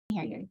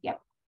hear you.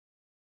 Yep.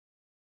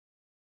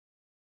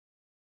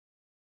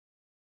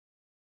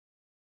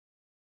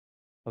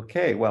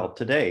 Okay, well,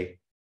 today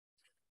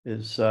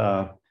is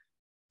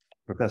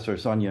Professor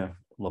Sonia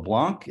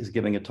LeBlanc is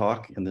giving a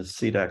talk in this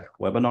CDAC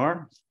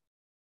webinar.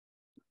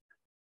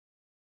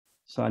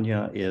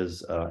 Sonia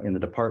is in the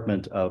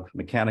Department of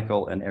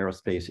Mechanical and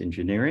Aerospace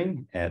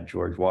Engineering at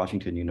George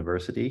Washington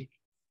University.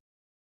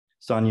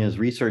 Sonia's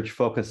research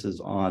focuses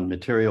on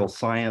material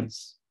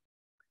science,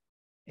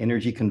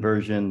 energy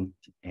conversion,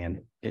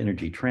 and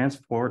energy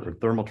transport or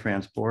thermal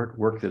transport,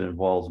 work that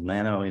involves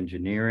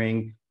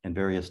nanoengineering and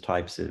various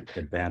types of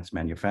advanced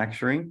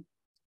manufacturing.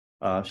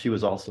 She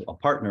was also a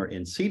partner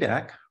in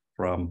CDAC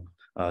from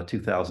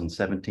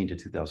 2017 to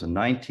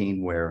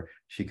 2019, where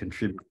she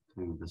contributed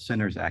to the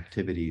center's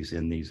activities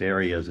in these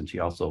areas. And she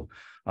also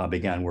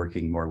began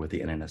working more with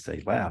the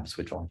NNSA labs,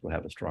 which also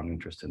have a strong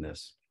interest in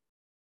this.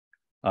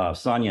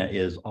 Sonia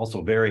is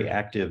also very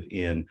active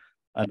in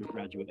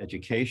undergraduate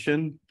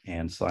education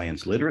and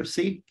science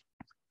literacy.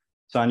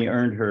 Sonia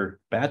earned her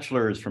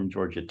bachelor's from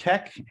Georgia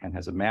Tech and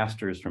has a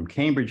master's from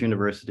Cambridge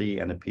University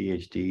and a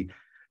PhD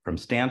from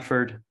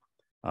Stanford,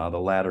 the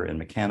latter in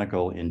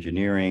mechanical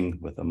engineering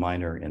with a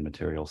minor in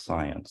material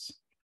science.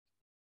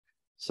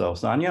 So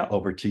Sonia,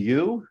 over to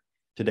you.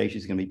 Today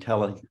she's going to be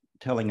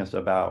telling us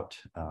about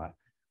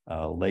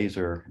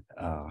laser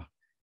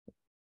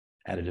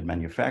additive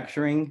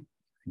manufacturing.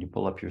 Can you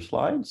pull up your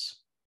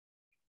slides?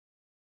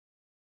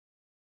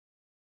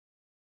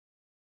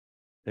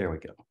 There we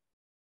go.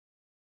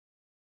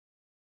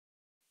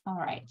 All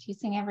right, you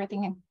seeing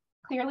everything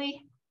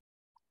clearly?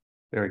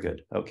 Very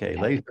good. Okay,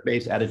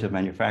 laser-based additive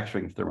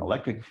manufacturing of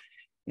thermoelectric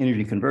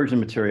energy conversion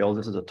materials.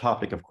 This is a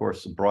topic, of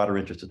course, of broader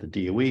interest at the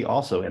DOE,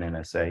 also in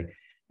NSA,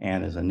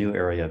 and is a new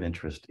area of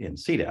interest in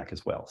CDAC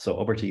as well. So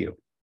over to you.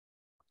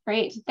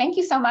 Great, thank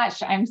you so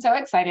much. I'm so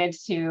excited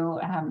to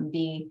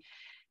be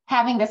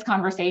having this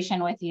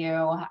conversation with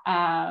you.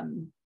 I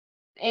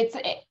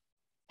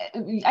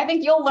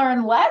think you'll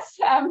learn less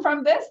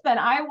from this than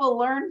I will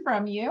learn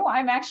from you.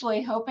 I'm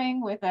actually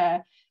hoping with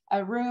a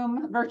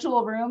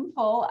virtual room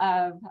full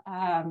of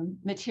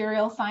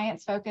material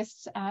science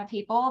focused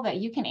people that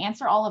you can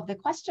answer all of the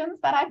questions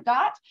that I've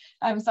got.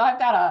 So I've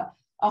got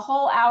a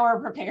whole hour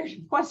prepared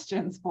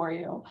questions for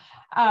you.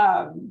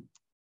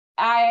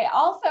 I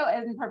also,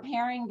 in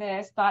preparing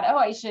this, thought, oh,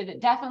 I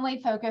should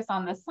definitely focus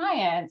on the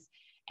science.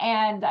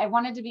 And I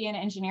wanted to be an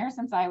engineer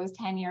since I was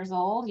 10 years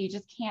old. You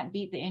just can't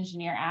beat the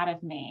engineer out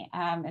of me.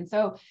 And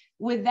so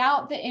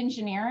without the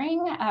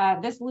engineering,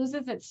 this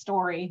loses its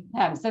story.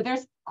 So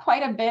there's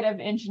quite a bit of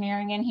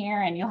engineering in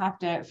here, and you'll have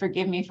to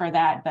forgive me for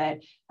that.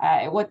 But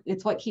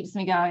it's what keeps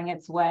me going.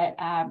 It's what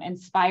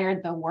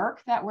inspired the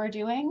work that we're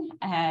doing.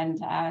 And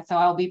so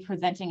I'll be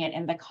presenting it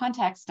in the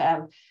context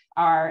of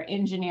our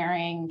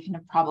engineering kind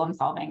of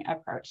problem-solving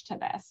approach to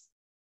this.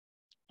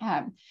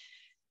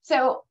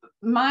 So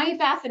my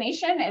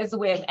fascination is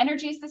with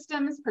energy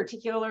systems,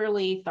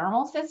 particularly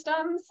thermal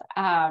systems.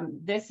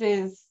 This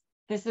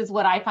is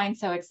what I find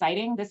so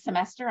exciting. This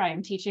semester, I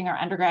am teaching our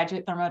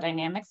undergraduate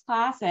thermodynamics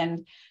class,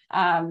 and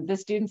the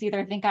students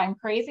either think I'm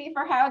crazy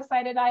for how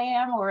excited I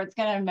am, or it's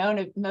going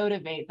to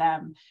motivate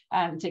them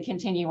to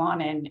continue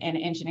on in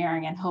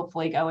engineering and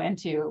hopefully go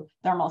into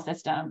thermal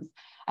systems.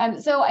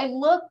 So I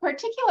look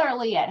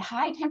particularly at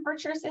high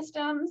temperature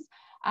systems,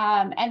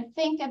 and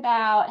think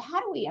about how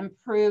do we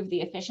improve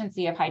the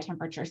efficiency of high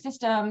temperature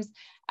systems,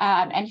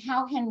 and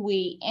how can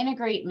we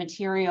integrate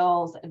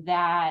materials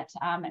that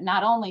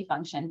not only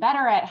function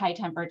better at high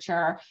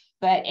temperature,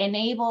 but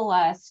enable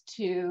us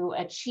to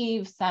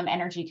achieve some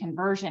energy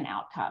conversion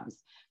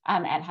outcomes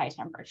at high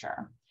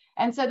temperature.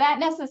 And so that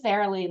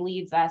necessarily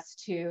leads us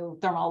to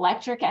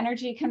thermoelectric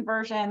energy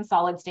conversion,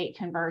 solid state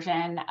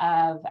conversion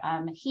of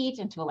heat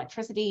into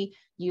electricity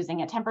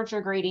using a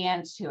temperature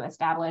gradient to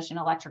establish an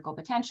electrical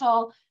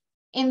potential.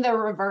 In the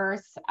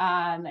reverse,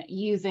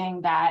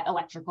 using that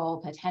electrical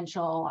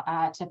potential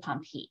to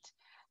pump heat.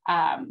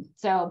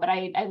 But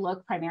I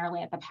look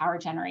primarily at the power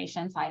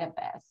generation side of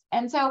this.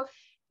 And so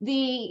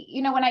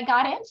when I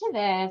got into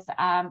this,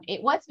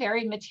 it was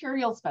very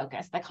materials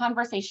focused. The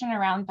conversation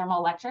around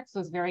thermoelectrics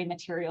was very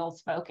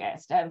materials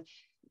focused of,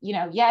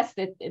 yes,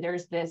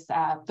 there's this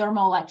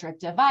thermoelectric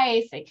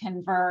device, it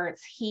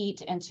converts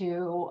heat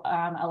into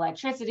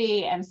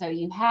electricity. And so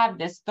you have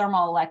this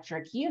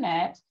thermoelectric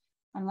unit,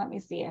 and let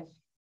me see if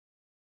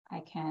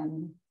I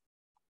can,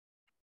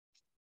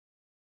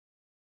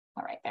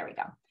 all right, there we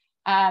go.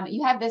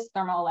 You have this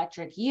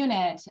thermoelectric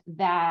unit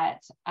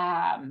that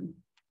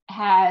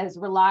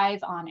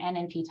relies on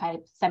NNP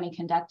type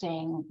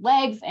semiconducting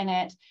legs in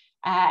it.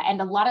 And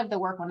a lot of the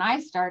work when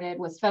I started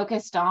was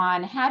focused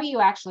on how do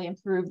you actually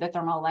improve the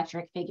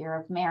thermoelectric figure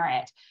of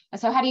merit?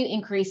 So how do you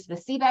increase the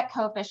CDAC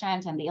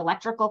coefficient and the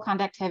electrical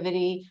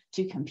conductivity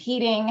to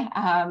competing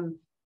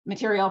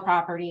material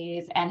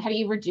properties, and how do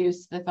you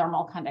reduce the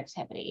thermal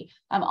conductivity?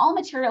 All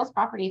materials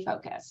property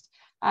focused.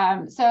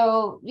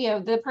 So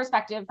the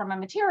perspective from a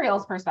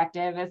materials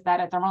perspective is that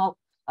a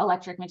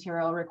thermoelectric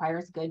material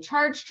requires good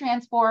charge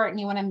transport, and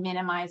you want to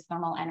minimize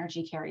thermal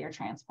energy carrier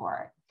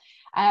transport.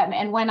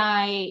 And when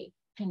I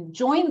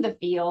joined the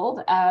field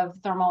of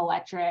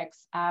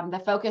thermoelectrics,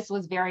 the focus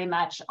was very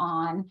much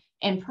on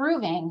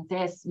improving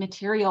this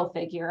material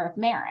figure of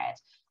merit,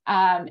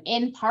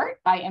 in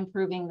part by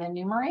improving the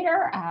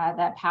numerator,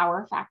 the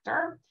power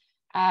factor.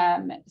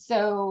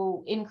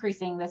 So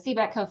increasing the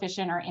CDAC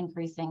coefficient or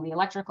increasing the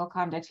electrical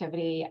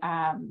conductivity,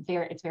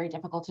 it's very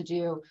difficult to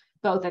do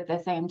both at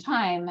the same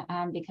time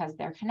because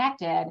they're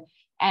connected.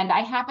 And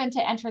I happened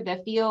to enter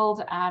the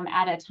field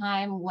at a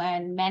time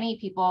when many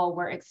people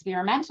were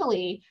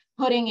experimentally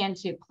putting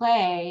into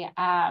play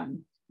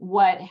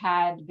what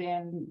had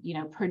been,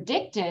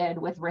 predicted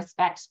with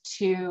respect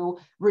to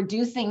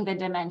reducing the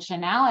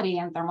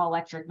dimensionality in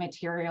thermoelectric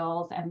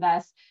materials and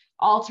thus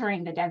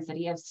altering the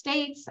density of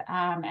states.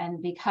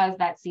 And because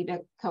that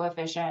CDAC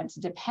coefficient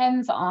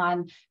depends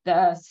on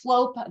the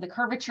slope, the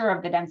curvature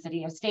of the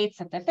density of states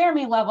at the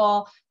Fermi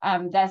level,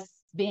 thus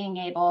being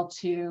able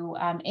to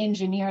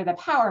engineer the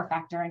power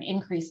factor and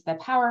increase the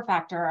power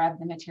factor of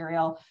the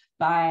material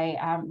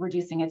by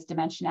reducing its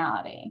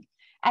dimensionality.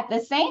 At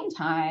the same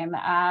time,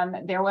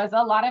 there was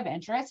a lot of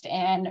interest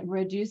in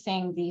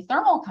reducing the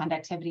thermal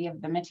conductivity of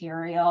the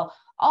material,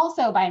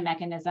 also by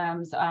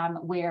mechanisms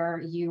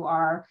where you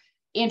are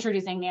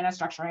introducing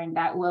nanostructuring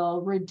that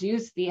will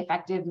reduce the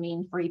effective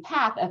mean free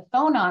path of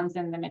phonons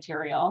in the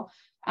material,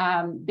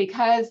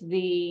 because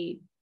the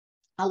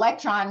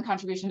electron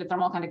contribution to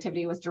thermal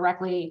conductivity was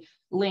directly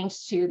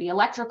linked to the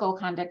electrical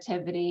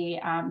conductivity.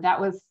 That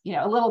was,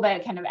 a little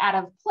bit kind of out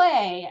of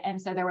play.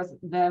 And so there was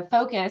the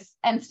focus,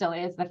 and still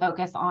is the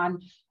focus, on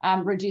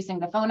reducing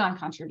the phonon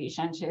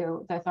contribution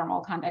to the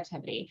thermal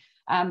conductivity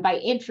by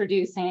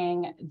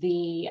introducing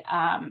the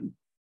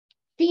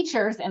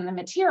features in the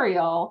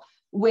material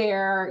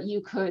where you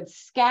could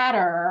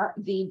scatter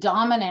the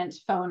dominant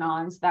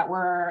phonons that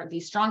were the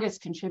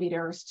strongest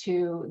contributors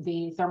to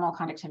the thermal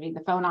conductivity,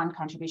 the phonon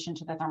contribution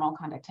to the thermal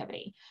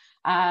conductivity.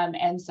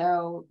 And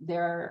so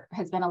there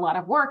has been a lot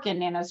of work in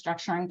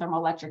nanostructuring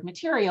thermoelectric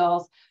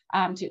materials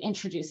to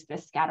introduce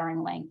this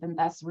scattering length and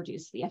thus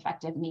reduce the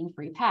effective mean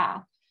free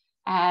path.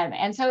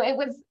 And so it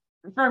was,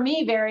 for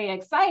me, very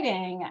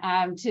exciting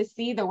to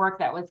see the work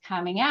that was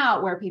coming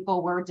out where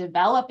people were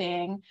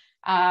developing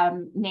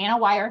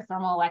nanowire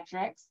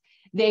thermoelectrics.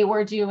 They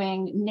were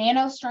doing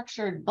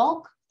nanostructured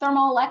bulk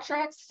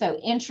thermoelectrics, so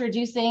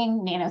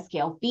introducing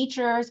nanoscale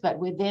features, but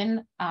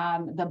within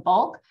the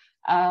bulk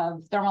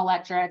of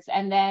thermoelectrics,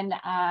 and then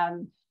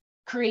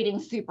creating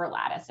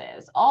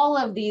superlattices. All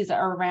of these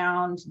are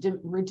around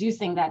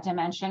reducing that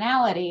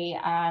dimensionality.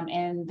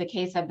 In the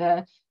case of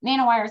the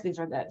nanowires, these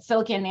are the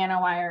silicon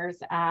nanowires,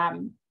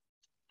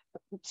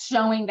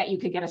 showing that you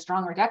could get a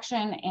strong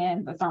reduction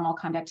in the thermal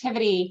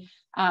conductivity.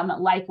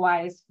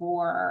 Likewise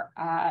for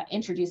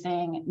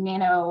introducing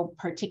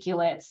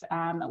nanoparticulates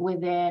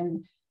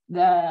within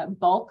the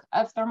bulk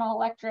of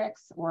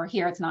thermoelectrics, or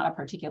here it's not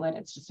a particulate,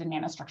 it's just a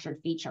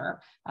nanostructured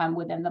feature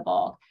within the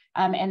bulk.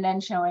 And then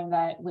showing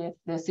that with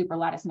the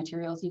superlattice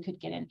materials, you could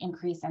get an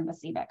increase in the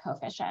CDAC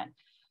coefficient.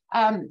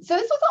 So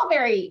this was all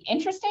very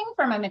interesting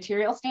from a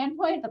material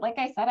standpoint, but like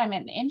I said, I'm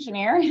an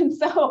engineer. And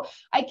so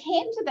I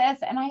came to this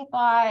and I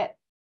thought,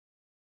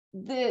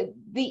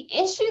 the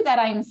issue that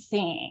I'm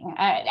seeing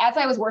as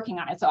I was working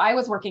on it, so I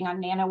was working on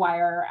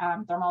nanowire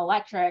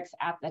thermoelectrics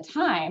at the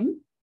time,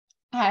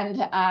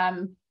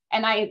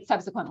 and I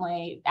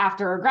subsequently,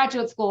 after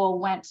graduate school,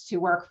 went to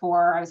work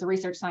I was a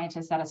research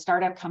scientist at a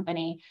startup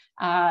company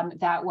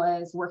that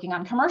was working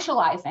on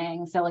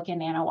commercializing silicon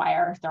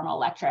nanowire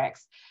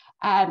thermoelectrics.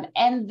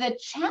 And the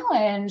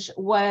challenge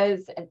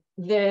was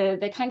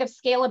the kind of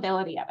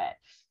scalability of it.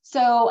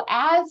 So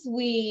as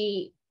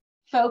we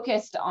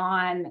focused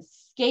on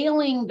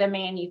scaling the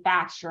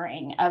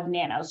manufacturing of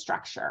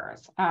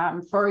nanostructures,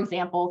 for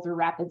example, through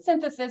rapid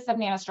synthesis of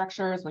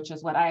nanostructures, which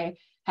is what I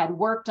had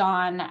worked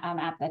on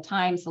at the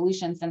time,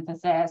 solution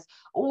synthesis,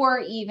 or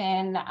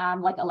even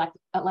like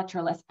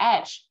electroless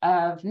etch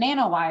of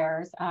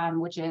nanowires,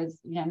 which is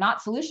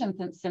not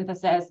solution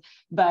synthesis,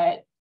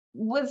 but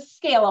was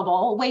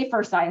scalable,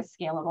 wafer size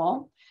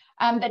scalable.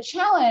 The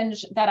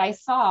challenge that I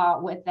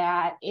saw with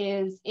that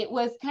is it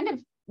was kind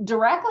of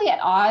directly at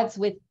odds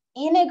with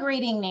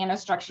integrating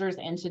nanostructures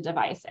into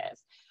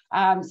devices.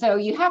 So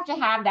you have to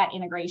have that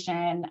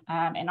integration,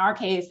 in our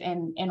case,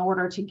 in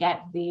order to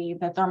get the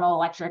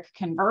thermoelectric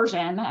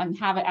conversion and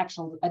have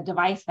a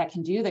device that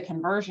can do the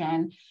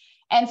conversion.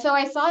 And so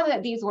I saw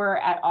that these were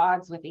at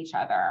odds with each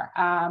other.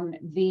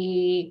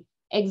 The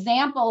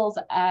examples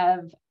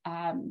of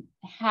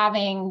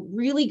having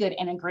really good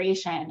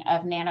integration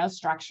of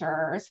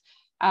nanostructures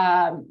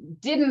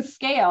didn't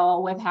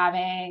scale with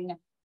having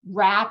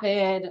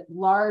rapid,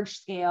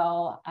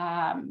 large-scale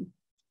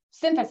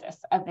synthesis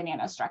of the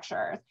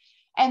nanostructures.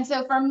 And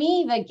so for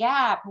me, the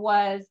gap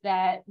was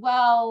that,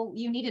 well,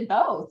 you needed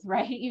both,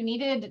 right? You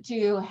needed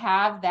to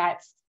have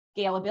that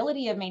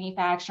scalability of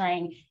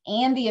manufacturing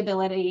and the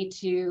ability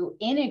to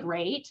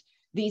integrate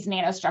these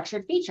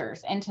nanostructured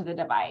features into the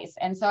device.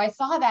 And so I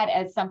saw that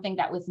as something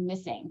that was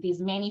missing, these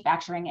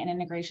manufacturing and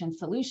integration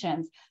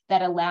solutions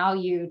that allow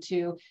you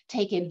to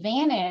take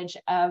advantage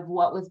of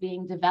what was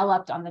being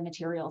developed on the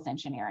materials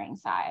engineering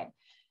side.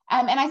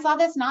 And I saw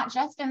this not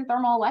just in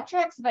thermal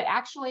electrics, but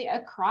actually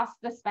across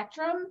the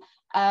spectrum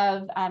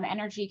of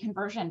energy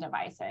conversion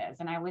devices.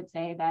 And I would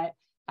say that,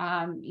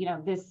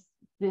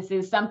 this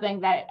is something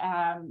that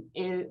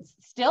is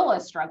still a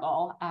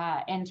struggle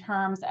in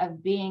terms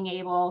of being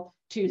able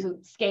to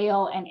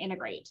scale and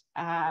integrate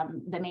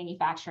the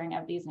manufacturing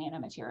of these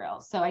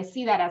nanomaterials. So I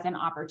see that as an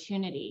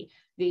opportunity.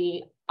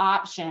 The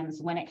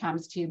options when it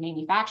comes to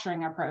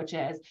manufacturing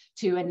approaches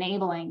to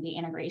enabling the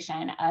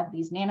integration of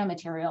these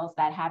nanomaterials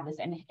that have this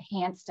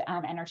enhanced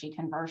energy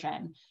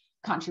conversion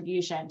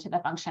contribution to the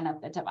function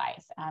of the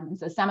device.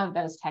 So some of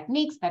those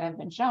techniques that have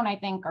been shown, I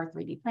think, are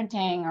 3D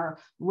printing or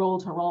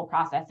roll-to-roll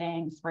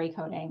processing, spray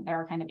coating. There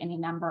are kind of any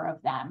number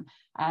of them.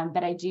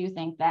 But I do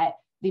think that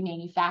the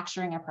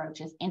manufacturing approach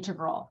is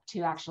integral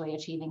to actually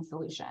achieving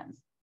solutions.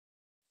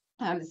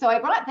 So I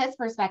brought this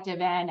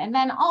perspective in, and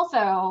then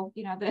also,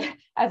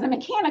 as a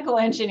mechanical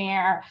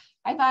engineer,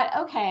 I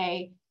thought,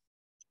 okay,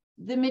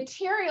 the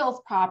materials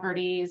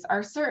properties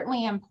are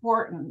certainly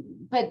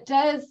important, but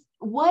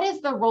what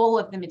is the role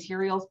of the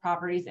materials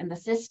properties in the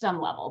system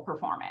level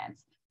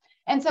performance?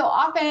 And so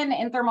often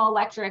in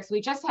thermoelectrics, we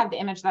just have the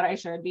image that I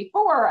showed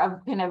before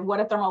of kind of what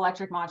a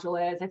thermoelectric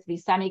module is. It's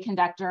these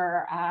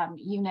semiconductor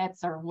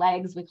units or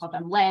legs, we call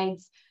them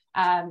legs,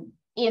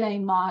 in a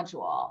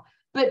module.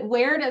 But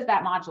where does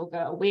that module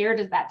go? Where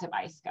does that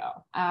device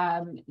go?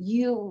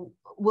 You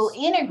will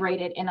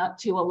integrate it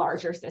into a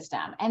larger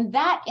system. And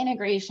that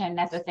integration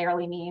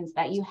necessarily means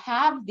that you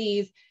have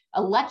these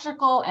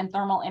electrical and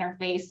thermal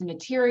interface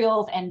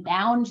materials and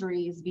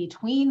boundaries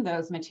between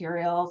those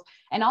materials.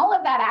 And all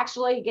of that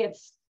actually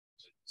gets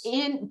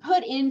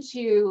put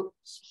into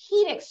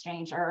heat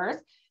exchangers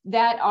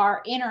that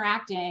are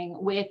interacting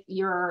with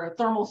your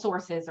thermal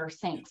sources or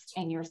sinks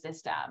in your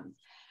system.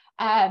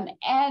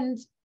 And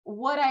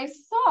what I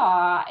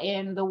saw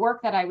in the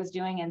work that I was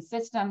doing in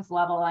systems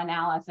level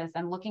analysis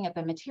and looking at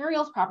the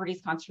materials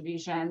properties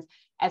contributions,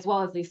 as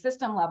well as the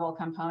system level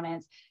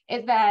components,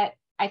 is that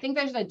I think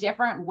there's a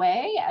different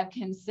way of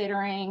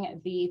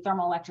considering the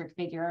thermoelectric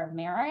figure of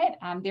merit.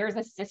 There's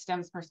a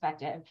systems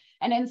perspective.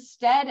 And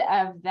instead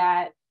of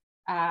that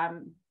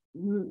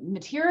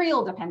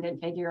material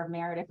dependent figure of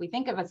merit, if we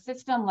think of a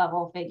system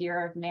level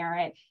figure of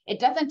merit, it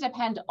doesn't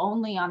depend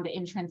only on the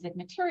intrinsic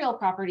material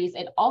properties,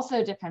 it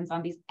also depends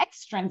on these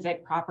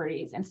extrinsic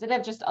properties. Instead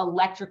of just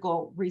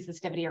electrical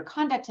resistivity or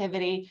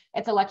conductivity,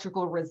 it's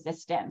electrical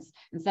resistance.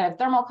 Instead of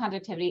thermal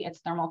conductivity, it's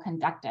thermal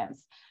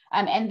conductance.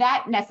 And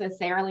that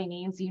necessarily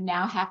means you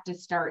now have to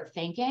start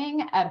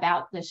thinking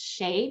about the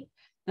shape,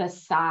 the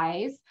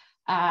size,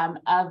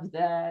 of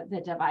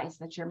the device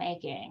that you're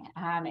making.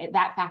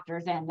 That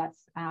factors in,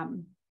 that's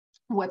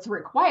what's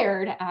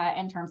required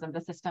in terms of the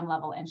system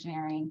level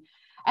engineering.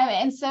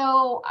 And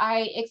so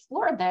I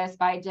explored this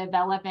by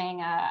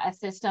developing a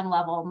system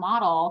level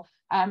model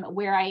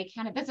where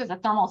this is a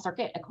thermal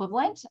circuit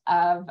equivalent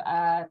of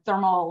a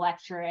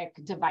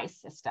thermoelectric device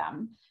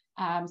system.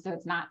 So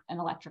it's not an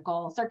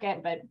electrical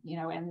circuit, but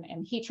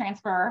in heat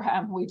transfer,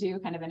 we do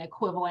kind of an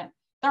equivalent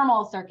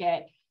thermal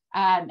circuit.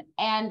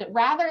 And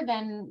rather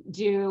than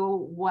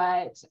do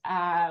what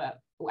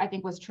I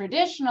think was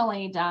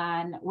traditionally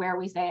done, where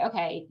we say,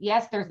 okay,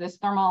 yes, there's this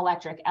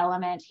thermoelectric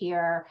element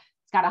here.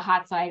 It's got a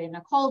hot side and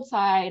a cold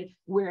side.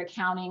 We're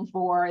accounting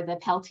for the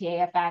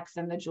Peltier effects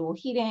and the Joule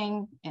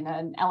heating in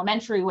an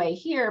elementary way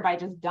here by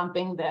just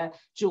dumping the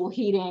Joule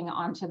heating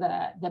onto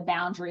the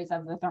boundaries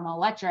of the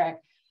thermoelectric.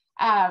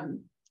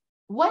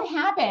 What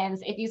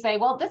happens if you say,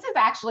 well, this is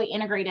actually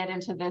integrated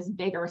into this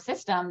bigger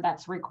system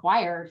that's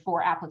required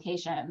for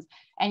applications,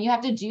 and you have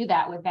to do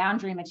that with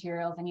boundary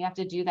materials, and you have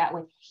to do that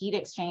with heat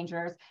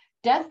exchangers?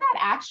 Does that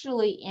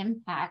actually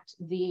impact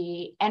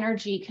the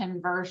energy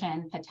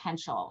conversion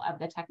potential of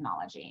the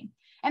technology?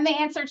 And the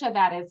answer to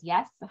that is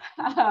yes.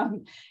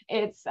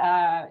 It's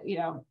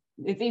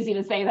easy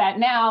to say that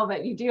now,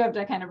 but you do have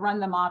to kind of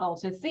run the model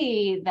to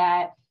see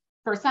that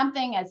for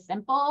something as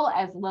simple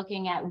as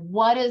looking at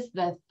what is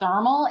the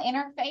thermal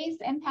interface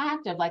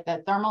impact of like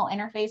the thermal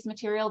interface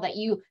material that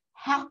you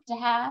have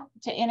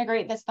to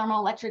integrate this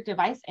thermoelectric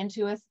device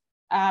into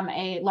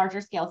a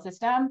larger scale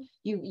system,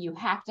 you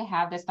have to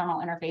have this thermal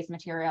interface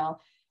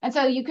material. And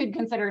so you could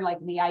consider like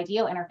the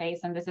ideal interface,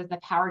 and this is the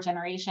power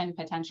generation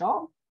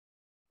potential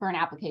for an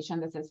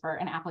application. This is for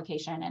an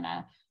application in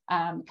a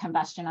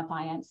combustion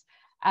appliance.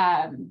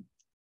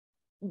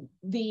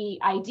 The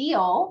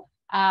ideal,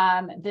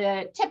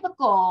 the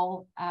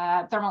typical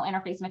thermal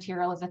interface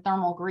material is a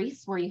thermal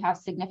grease, where you have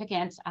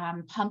significant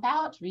pump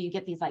out, where you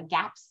get these like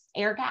gaps,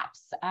 air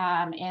gaps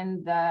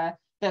in the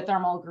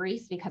thermal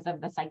grease because of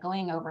the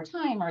cycling over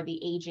time or the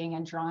aging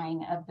and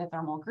drying of the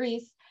thermal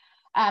grease.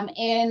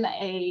 In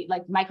a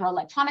like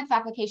microelectronics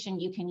application,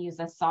 you can use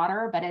a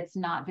solder, but it's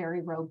not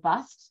very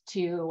robust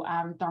to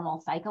thermal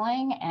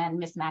cycling and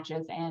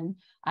mismatches in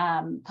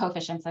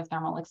coefficients of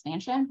thermal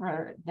expansion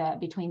for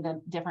between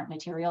the different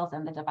materials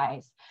in the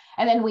device.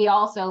 And then we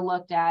also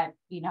looked at,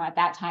 at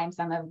that time,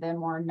 some of the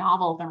more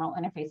novel thermal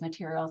interface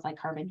materials like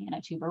carbon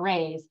nanotube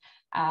arrays,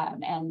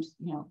 and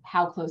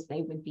how close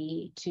they would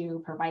be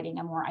to providing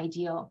a more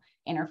ideal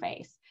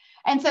interface.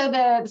 And so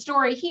the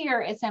story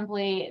here is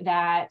simply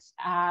that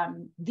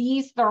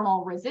these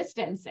thermal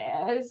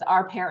resistances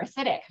are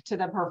parasitic to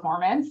the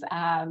performance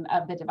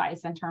of the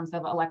device in terms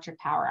of electric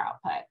power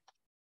output.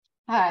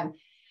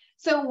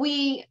 So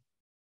we,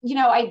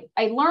 I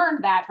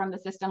learned that from the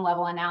system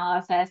level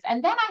analysis.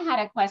 And then I had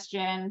a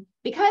question,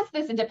 because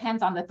this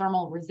depends on the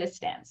thermal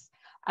resistance.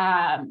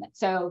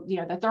 So,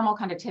 the thermal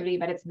conductivity,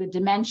 but it's the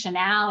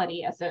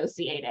dimensionality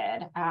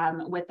associated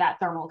with that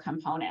thermal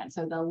component.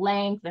 So the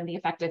length and the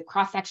effective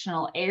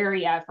cross-sectional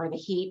area for the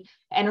heat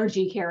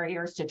energy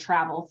carriers to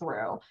travel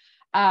through.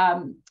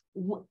 I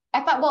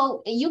thought,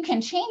 well, you can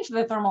change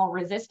the thermal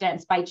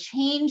resistance by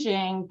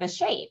changing the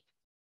shape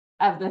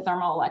of the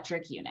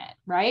thermoelectric unit,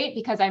 right?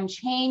 Because I'm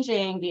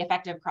changing the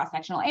effective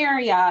cross-sectional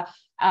area,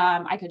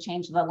 I could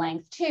change the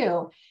length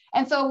too.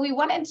 And so we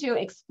wanted to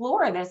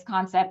explore this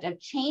concept of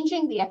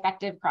changing the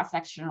effective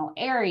cross-sectional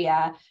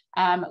area,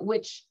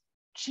 which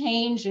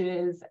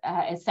changes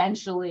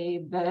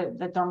essentially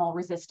the thermal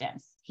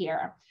resistance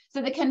here.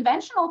 So the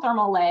conventional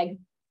thermal leg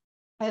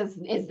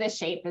is this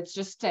shape. It's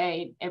just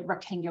a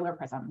rectangular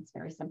prism. It's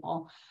very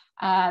simple.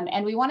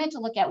 And we wanted to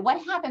look at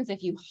what happens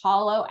if you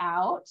hollow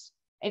out,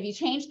 if you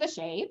change the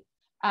shape,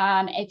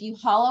 if you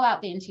hollow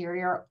out the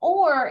interior,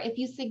 or if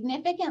you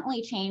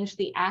significantly change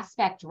the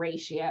aspect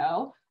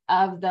ratio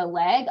of the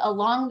leg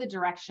along the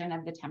direction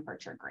of the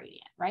temperature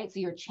gradient, right? So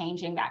you're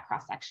changing that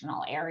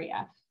cross-sectional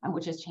area,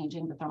 which is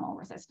changing the thermal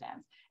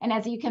resistance. And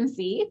as you can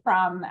see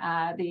from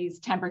these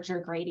temperature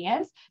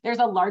gradients, there's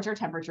a larger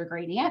temperature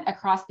gradient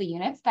across the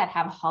units that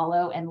have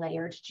hollow and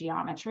layered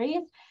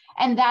geometries.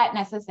 And that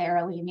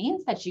necessarily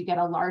means that you get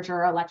a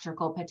larger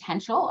electrical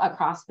potential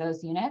across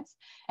those units.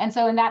 And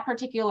so in that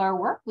particular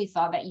work, we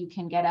saw that you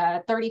can get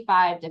a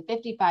 35 to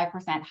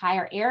 55%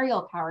 higher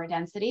aerial power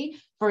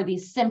density for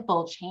these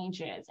simple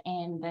changes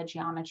in the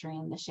geometry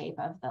and the shape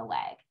of the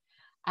leg.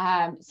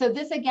 So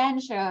this again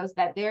shows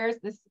that there's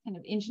this kind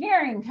of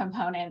engineering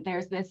component,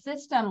 there's this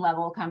system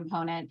level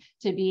component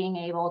to being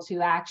able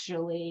to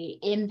actually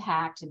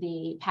impact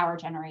the power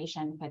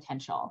generation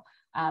potential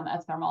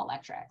of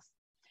thermoelectrics.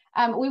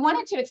 We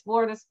wanted to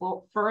explore this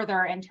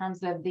further in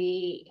terms of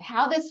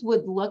how this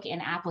would look in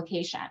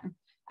application.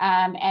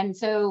 And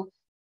so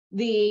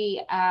the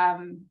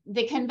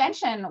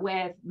convention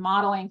with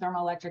modeling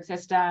thermoelectric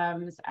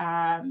systems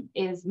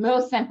is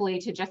most simply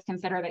to just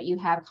consider that you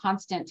have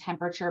constant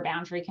temperature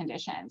boundary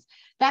conditions.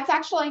 That's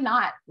actually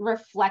not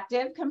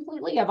reflective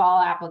completely of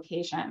all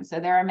applications. So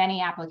there are many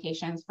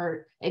applications,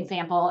 for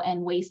example,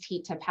 in waste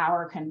heat to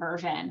power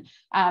conversion,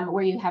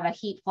 where you have a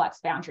heat flux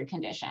boundary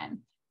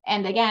condition.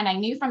 And again, I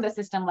knew from the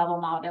system level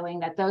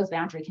modeling that those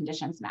boundary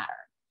conditions matter.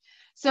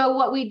 So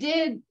what we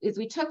did is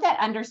we took that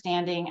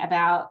understanding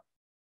about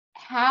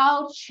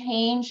how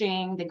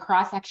changing the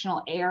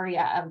cross-sectional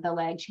area of the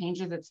leg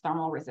changes its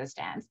thermal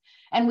resistance.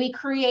 And we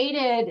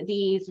created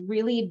these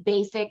really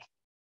basic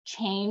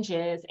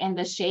changes in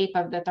the shape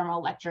of the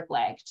thermoelectric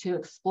leg to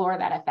explore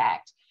that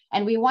effect.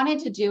 And we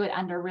wanted to do it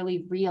under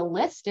really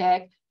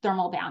realistic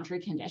thermal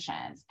boundary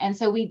conditions. And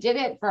so we did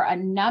it for a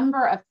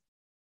number of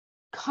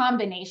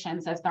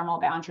combinations of thermal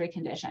boundary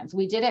conditions.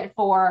 We did it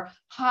for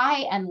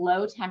high and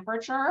low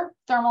temperature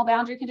thermal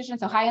boundary conditions.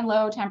 So high and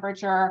low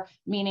temperature,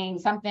 meaning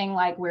something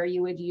like where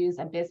you would use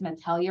a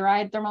bismuth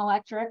telluride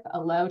thermoelectric,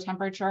 a low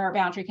temperature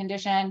boundary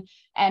condition,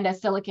 and a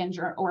silicon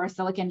or a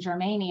silicon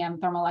germanium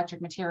thermoelectric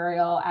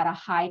material at a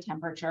high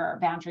temperature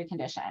boundary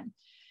condition.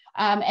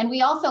 And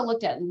we also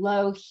looked at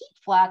low heat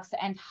flux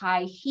and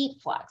high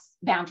heat flux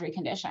boundary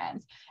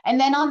conditions. And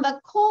then on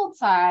the cold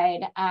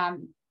side,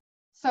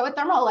 so with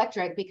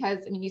thermoelectric, because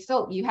I mean,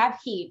 you have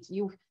heat,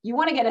 you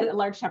want to get a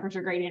large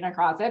temperature gradient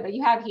across it, but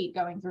you have heat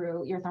going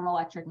through your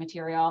thermoelectric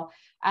material.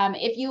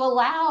 If you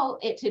allow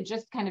it to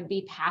just kind of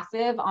be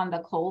passive on the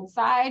cold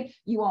side,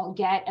 you won't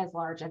get as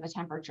large of a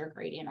temperature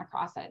gradient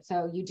across it.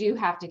 So you do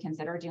have to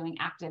consider doing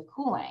active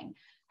cooling.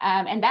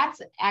 And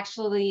that's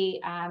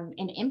actually an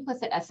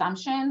implicit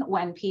assumption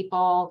when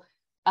people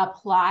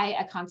apply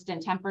a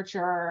constant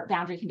temperature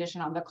boundary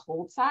condition on the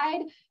cold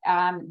side.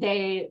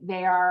 They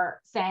are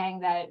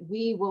saying that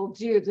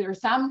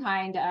there's some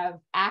kind of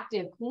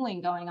active cooling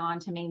going on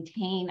to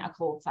maintain a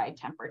cold side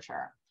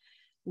temperature.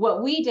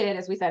 What we did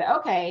is we said,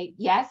 okay,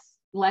 yes,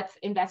 let's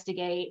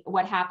investigate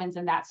what happens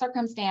in that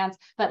circumstance,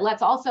 but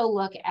let's also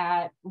look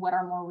at what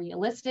are more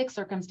realistic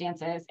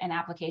circumstances and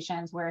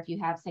applications where if you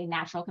have, say,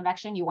 natural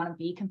convection, you want to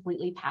be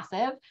completely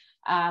passive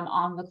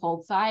on the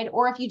cold side,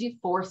 or if you do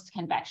forced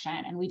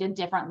convection. And we did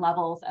different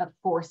levels of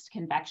forced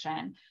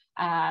convection.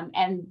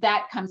 And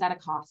that comes at a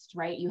cost,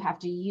 right? You have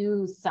to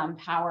use some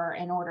power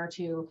in order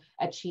to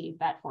achieve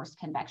that forced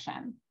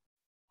convection.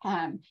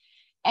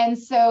 And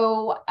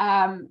so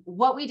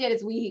what we did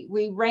is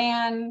we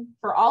ran,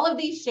 for all of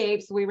these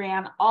shapes, we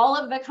ran all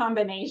of the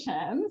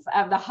combinations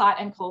of the hot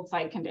and cold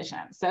side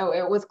conditions. So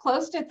it was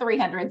close to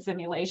 300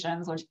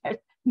 simulations, which I'm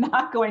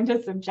not going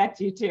to subject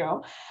you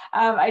to.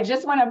 I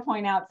just want to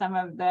point out some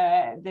of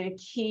the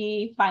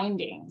key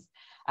findings.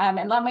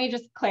 And let me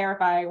just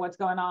clarify what's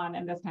going on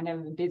in this kind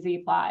of busy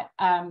plot.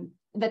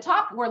 The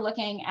top, we're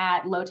looking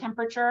at low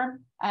temperature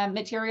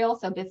material,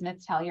 so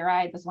bismuth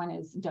telluride. This one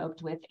is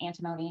doped with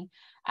antimony.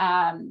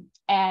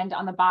 And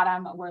on the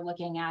bottom, we're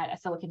looking at a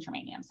silicon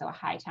germanium, so a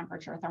high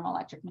temperature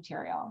thermoelectric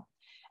material.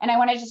 And I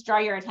want to just draw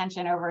your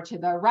attention over to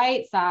the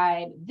right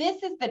side.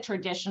 This is the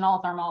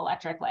traditional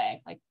thermoelectric leg.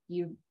 Like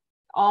you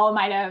all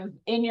might have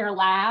in your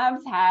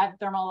labs have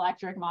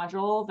thermoelectric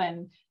modules,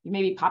 and you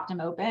maybe popped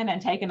them open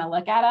and taken a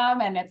look at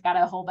them, and it's got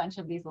a whole bunch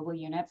of these little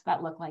units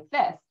that look like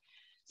this.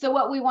 So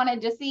what we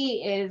wanted to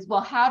see is, well,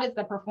 how does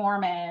the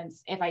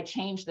performance, if I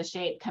change the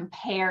shape,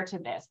 compare to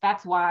this?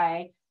 That's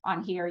why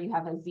on here you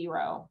have a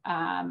 0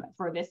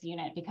 for this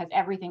unit, because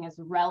everything is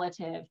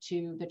relative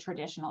to the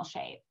traditional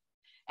shape.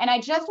 And I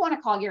just want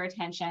to call your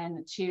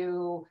attention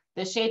to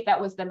the shape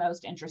that was the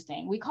most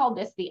interesting. We call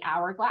this the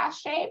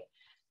hourglass shape.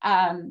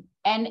 And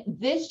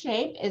this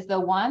shape is the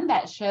one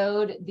that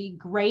showed the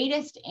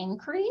greatest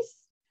increase.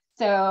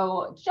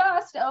 So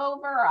just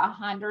over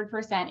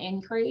 100%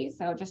 increase,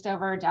 so just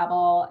over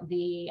double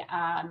the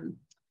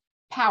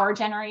power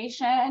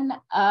generation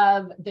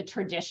of the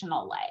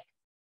traditional leg.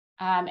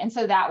 And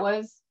so that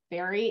was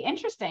very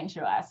interesting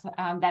to us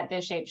that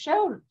this shape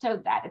showed.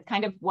 So that it's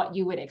kind of what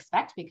you would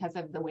expect because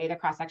of the way the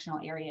cross-sectional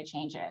area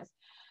changes.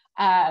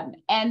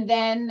 And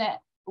then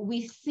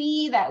we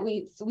see that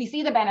we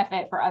see the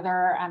benefit for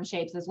other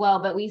shapes as well,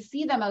 but we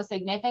see the most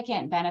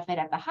significant benefit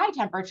at the high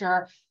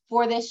temperature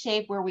for this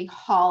shape where we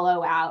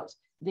hollow out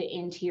the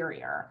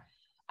interior.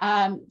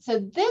 So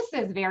this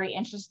is very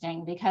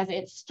interesting because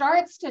it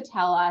starts to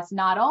tell us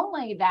not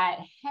only that,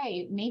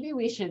 hey, maybe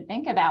we should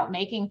think about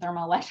making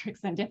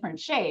thermoelectrics in different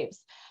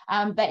shapes,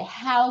 but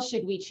how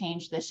should we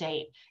change the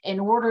shape in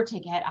order to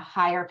get a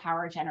higher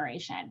power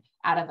generation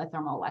out of a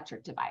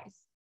thermoelectric device?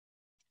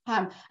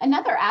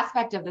 Another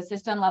aspect of the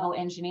system level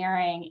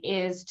engineering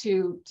is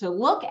to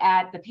look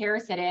at the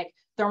parasitic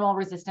thermal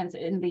resistance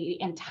in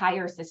the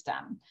entire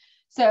system.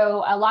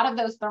 So a lot of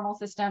those thermal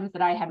systems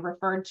that I had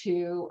referred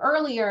to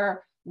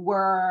earlier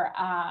were,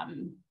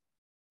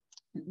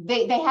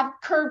 they have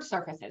curved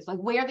surfaces, like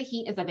where the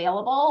heat is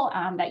available,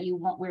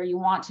 where you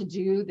want to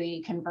do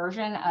the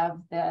conversion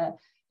of the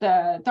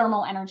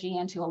thermal energy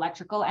into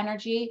electrical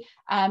energy.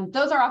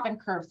 Those are often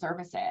curved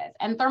surfaces,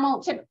 and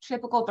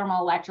typical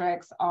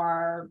thermoelectrics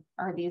are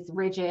these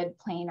rigid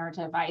planar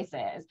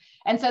devices.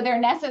 And so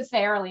they're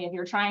necessarily, if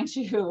you're trying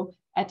to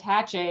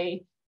attach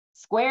a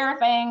square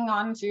thing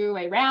onto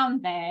a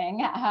round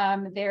thing,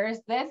 there's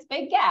this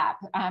big gap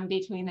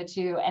between the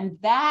two. And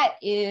that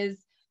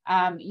is,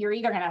 you're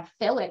either going to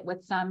fill it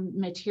with some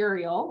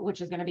material, which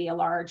is going to be a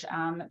large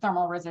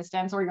thermal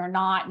resistance, or you're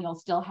not, and you'll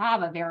still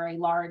have a very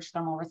large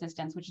thermal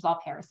resistance, which is all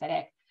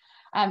parasitic.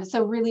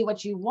 So really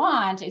what you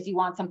want is you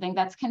want something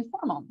that's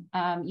conformal.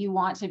 You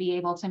want to be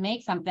able to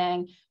make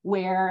something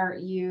where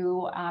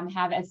you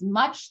have as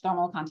much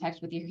thermal contact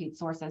with your heat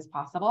source as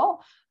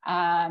possible.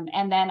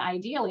 And then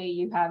ideally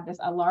you have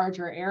a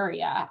larger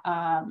area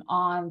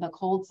on the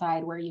cold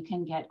side where you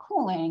can get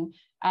cooling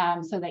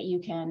so that you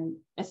can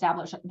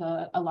establish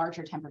a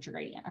larger temperature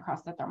gradient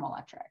across the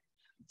thermoelectric.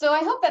 So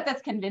I hope that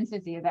this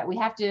convinces you that we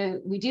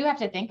do have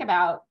to think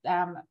about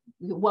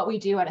what we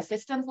do at a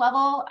systems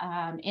level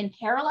in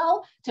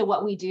parallel to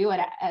what we do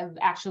at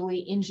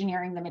actually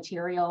engineering the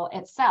material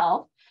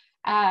itself.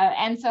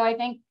 And so I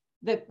think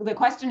the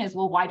question is,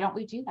 well, why don't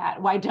we do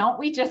that? Why don't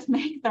we just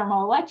make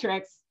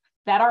thermoelectrics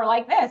that are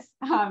like this?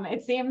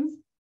 It seems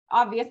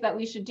obvious that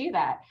we should do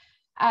that.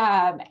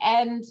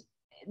 And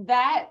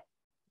that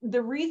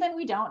the reason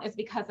we don't is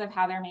because of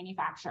how they're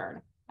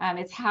manufactured.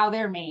 It's how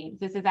they're made.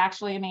 This is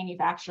actually a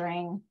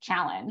manufacturing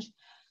challenge.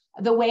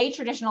 The way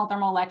traditional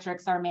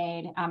thermoelectrics are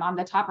made, on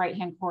the top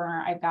right-hand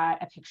corner, I've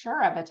got a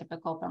picture of a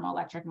typical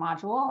thermoelectric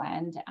module.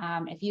 And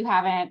if you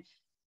haven't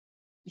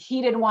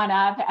heated one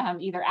up,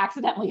 either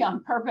accidentally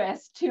on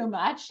purpose too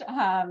much,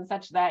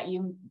 such that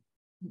you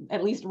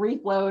at least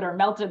reflowed or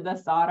melted the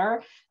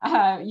solder,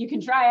 you can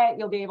try it.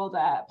 You'll be able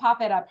to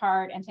pop it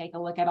apart and take a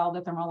look at all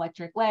the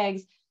thermoelectric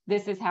legs.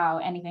 This is how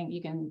anything,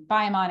 you can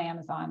buy them on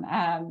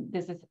Amazon.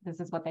 This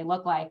is what they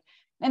look like.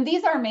 And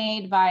these are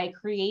made by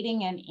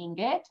creating an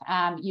ingot.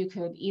 You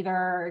could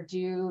either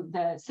do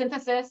the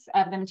synthesis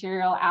of the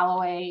material,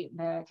 alloy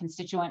the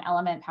constituent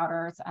element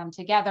powders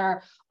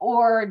together,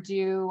 or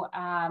do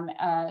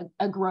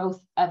a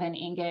growth of an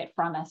ingot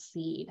from a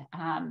seed.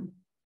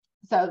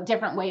 So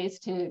different ways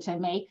to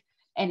make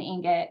an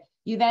ingot.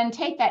 You then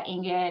take that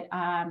ingot,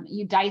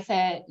 you dice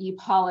it, you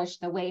polish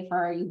the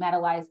wafer, you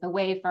metallize the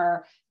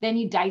wafer, then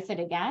you dice it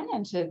again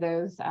into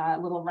those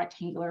little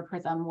rectangular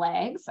prism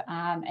legs,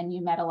 and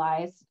you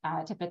metallize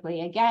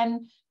typically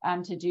again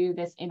to do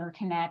this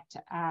interconnect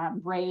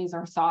braze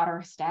or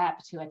solder step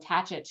to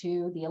attach it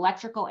to the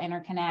electrical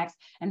interconnects,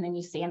 and then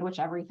you sandwich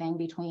everything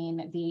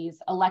between these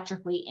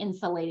electrically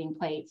insulating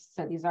plates.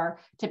 So these are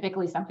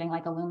typically something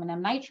like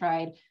aluminum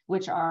nitride,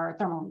 which are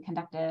thermally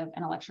conductive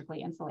and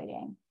electrically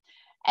insulating.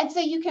 And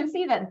so you can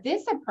see that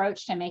this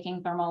approach to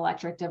making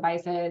thermoelectric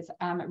devices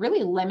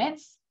really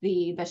limits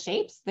the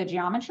shapes, the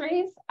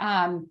geometries.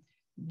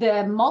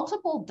 The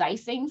multiple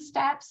dicing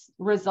steps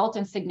result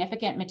in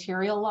significant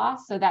material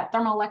loss. So that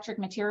thermoelectric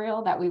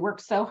material that we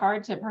work so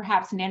hard to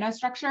perhaps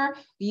nanostructure,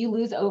 you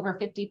lose over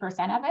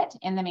 50% of it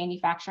in the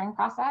manufacturing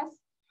process.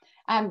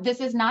 This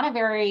is not a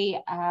very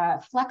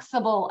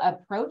flexible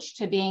approach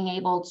to being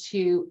able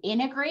to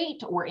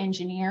integrate or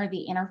engineer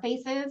the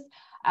interfaces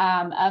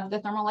of the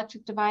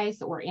thermoelectric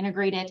device or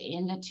integrate it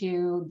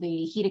into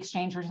the heat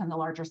exchangers in the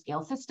larger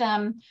scale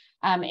system.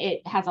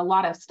 It has a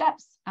lot of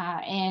steps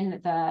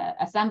in the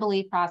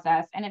assembly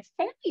process, and it's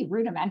fairly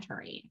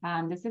rudimentary.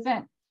 This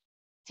isn't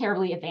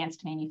terribly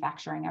advanced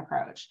manufacturing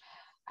approach.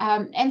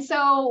 And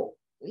so,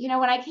 you know,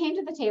 when I came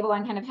to the table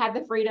and kind of had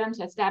the freedom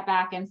to step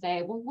back and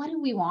say, well, what do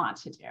we want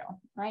to do,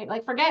 right?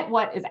 Like forget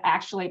what is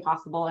actually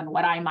possible and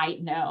what I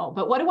might know,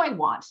 but what do I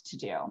want to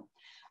do?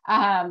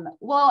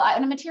 Well,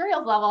 on a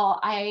materials level,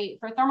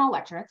 for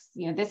thermoelectrics,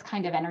 you know, this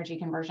kind of energy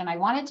conversion, I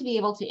wanted to be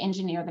able to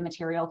engineer the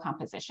material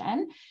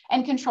composition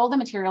and control the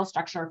material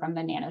structure from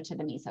the nano to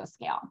the meso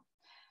scale.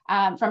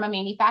 From a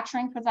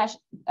manufacturing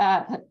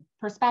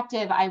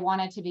perspective, I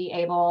wanted to be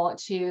able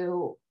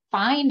to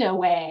find a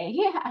way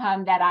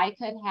that I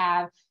could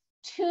have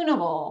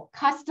tunable,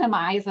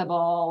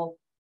 customizable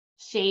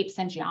shapes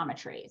and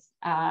geometries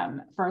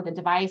for the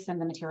device and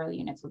the material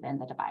units within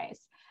the device.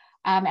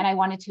 And I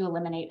wanted to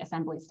eliminate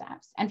assembly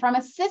steps. And from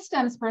a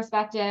systems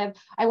perspective,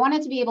 I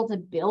wanted to be able to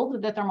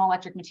build the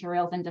thermoelectric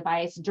materials and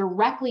device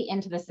directly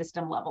into the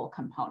system level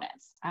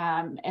components.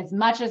 As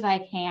much as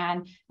I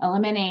can,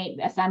 eliminate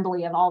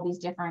assembly of all these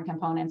different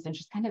components and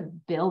just kind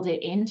of build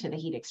it into the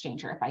heat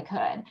exchanger if I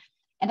could.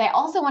 And I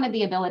also wanted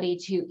the ability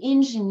to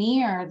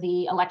engineer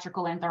the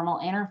electrical and thermal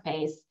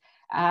interfaces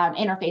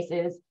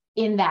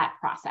in that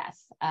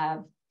process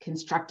of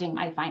constructing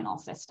my final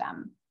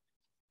system.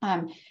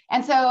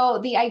 And so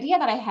the idea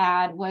that I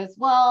had was,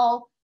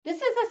 well,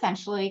 this is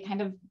essentially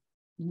kind of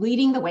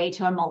leading the way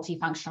to a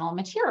multifunctional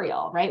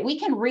material, right? We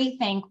can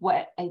rethink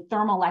what a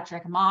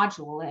thermoelectric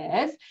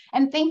module is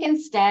and think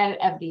instead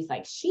of these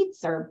like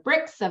sheets or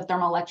bricks of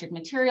thermoelectric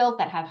materials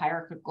that have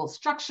hierarchical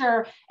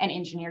structure and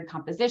engineered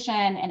composition,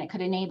 and it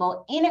could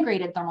enable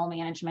integrated thermal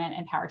management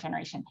and power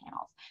generation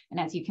panels. And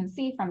as you can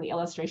see from the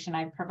illustration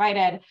I've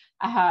provided,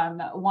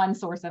 one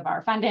source of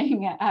our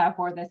funding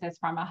for this is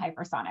from a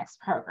hypersonics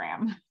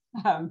program.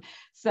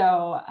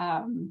 So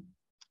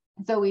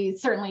we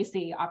certainly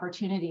see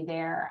opportunity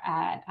there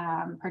at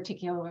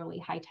particularly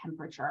high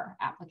temperature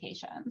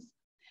applications.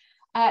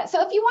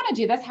 So if you want to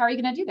do this, how are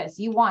you going to do this?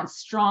 You want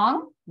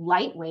strong,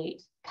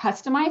 lightweight,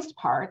 customized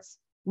parts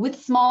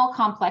with small,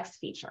 complex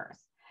features.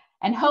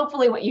 And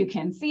hopefully what you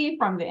can see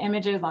from the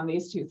images on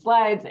these two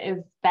slides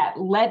is that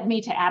led me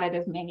to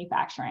additive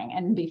manufacturing.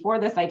 And before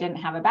this, I didn't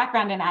have a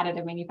background in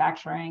additive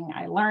manufacturing.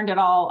 I learned it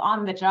all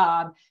on the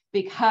job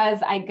because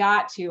I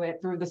got to it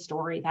through the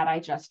story that I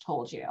just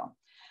told you.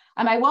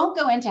 I won't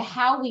go into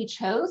how we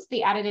chose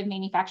the additive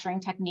manufacturing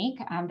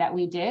technique that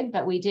we did,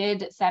 but we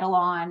did settle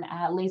on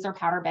laser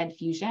powder bed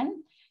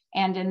fusion.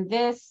 And in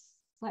this,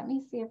 let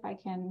me see if I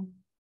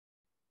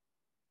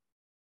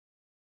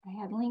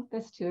had linked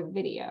this to a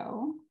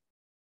video,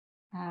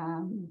 but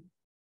I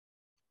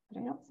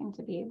don't seem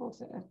to be able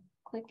to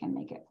click and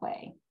make it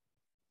play.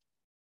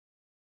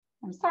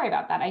 I'm sorry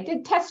about that. I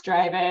did test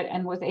drive it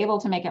and was able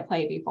to make it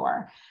play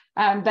before.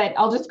 But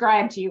I'll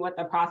describe to you what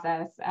the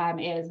process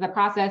is. The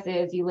process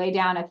is you lay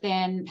down a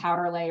thin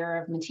powder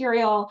layer of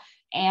material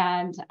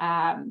and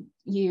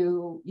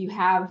you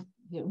have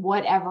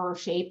whatever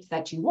shapes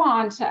that you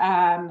want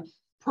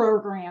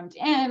programmed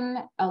in.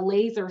 A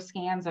laser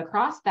scans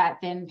across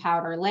that thin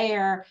powder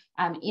layer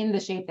in the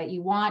shape that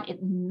you want.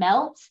 It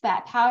melts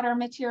that powder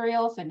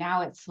material, so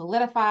now it's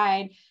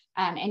solidified.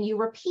 And you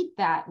repeat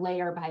that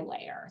layer by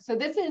layer. So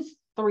this is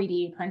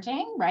 3D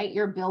printing, right?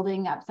 You're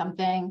building up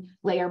something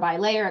layer by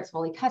layer. It's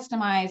fully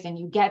customized, and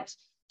you get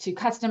to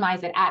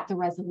customize it at the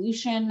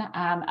resolution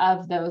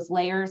of those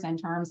layers in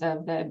terms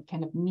of the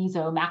kind of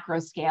meso macro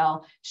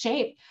scale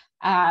shape.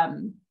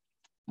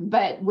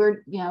 But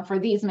we're, for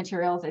these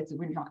materials,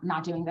 we're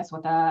not doing this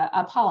with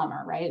a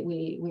polymer, right?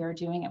 We are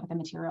doing it with a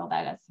material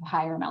that is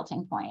higher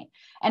melting point.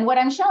 And what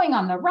I'm showing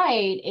on the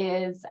right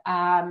is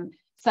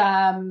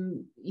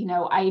some,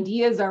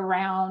 ideas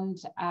around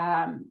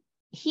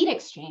heat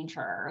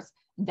exchangers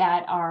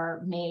that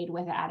are made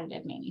with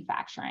additive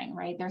manufacturing,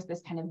 right? There's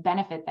this kind of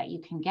benefit that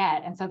you can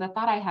get. And so the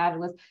thought I had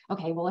was,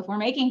 okay, well, if we're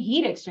making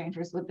heat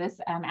exchangers with this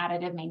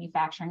additive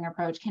manufacturing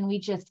approach, can we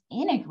just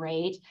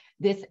integrate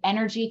this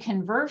energy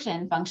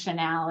conversion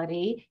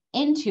functionality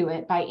into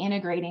it by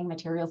integrating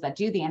materials that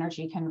do the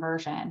energy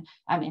conversion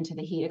into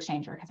the heat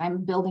exchanger? Because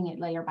I'm building it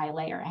layer by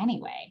layer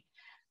anyway.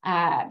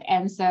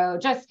 And so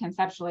just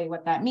conceptually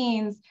what that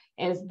means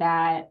is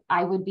that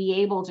I would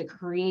be able to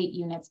create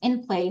units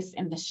in place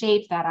in the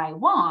shape that I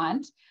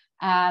want.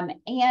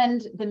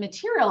 And the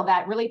material,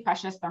 that really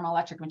precious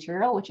thermoelectric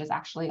material, which is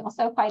actually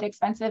also quite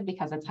expensive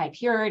because it's high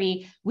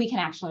purity, we can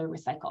actually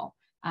recycle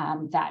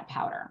that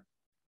powder.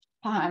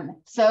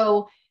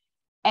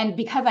 And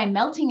because I'm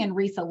melting and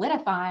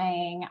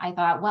resolidifying, I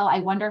thought, well, I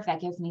wonder if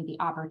that gives me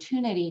the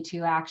opportunity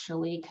to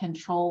actually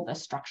control the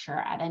structure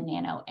at a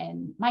nano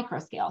and micro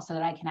scale so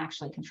that I can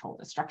actually control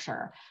the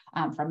structure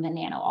from the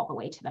nano all the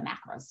way to the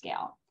macro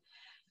scale.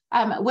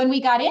 When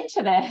we got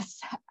into this,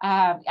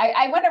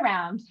 I went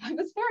around, I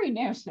was very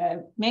new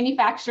to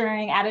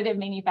manufacturing, additive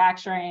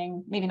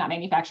manufacturing, maybe not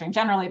manufacturing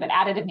generally, but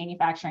additive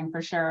manufacturing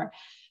for sure.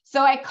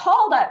 So I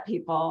called up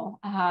people,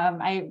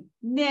 I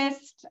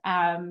missed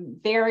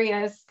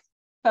various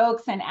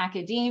folks in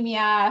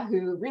academia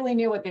who really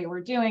knew what they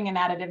were doing in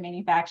additive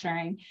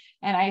manufacturing.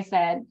 And I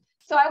said,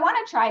 so I want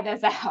to try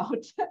this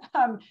out.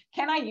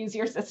 Can I use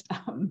your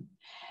system?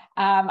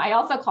 I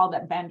also called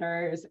up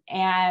vendors,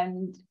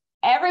 and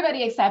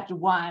everybody except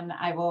one,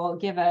 I will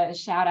give a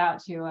shout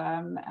out to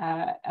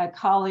a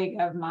colleague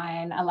of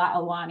mine, Ala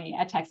Alwani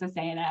at Texas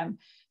A&M,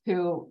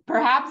 who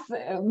perhaps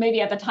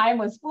maybe at the time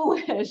was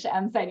foolish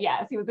and said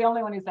yes. He was the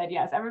only one who said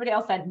yes. Everybody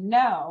else said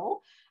no.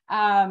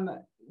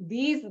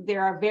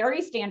 There are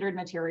very standard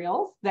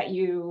materials that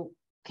you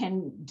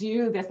can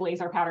do this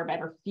laser powder bed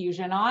or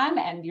fusion on,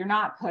 and you're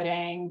not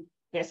putting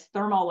this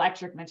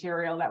thermoelectric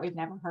material that we've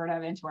never heard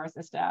of into our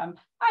system.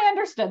 I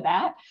understood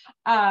that.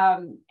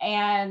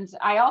 And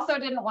I also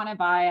didn't want to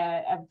buy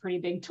a pretty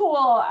big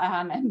tool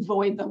and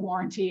void the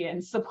warranty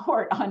and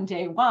support on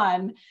day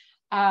one.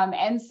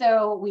 And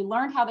so we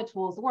learned how the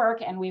tools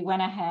work, and we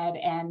went ahead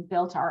and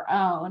built our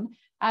own.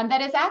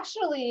 That is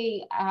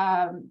actually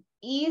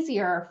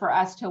easier for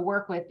us to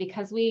work with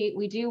because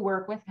we do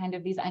work with kind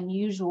of these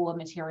unusual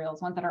materials,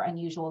 ones that are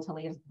unusual to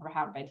laser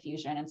powder bed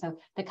fusion. And so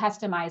the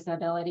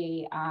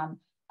customizability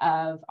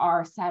of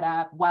our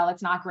setup, while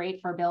it's not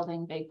great for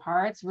building big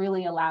parts,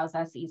 really allows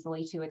us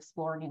easily to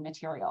explore new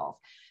materials.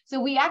 So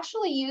we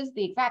actually use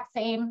the exact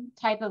same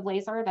type of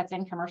laser that's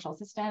in commercial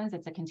systems.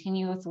 It's a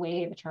continuous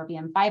wave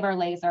ytterbium fiber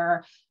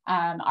laser.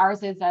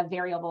 Ours is a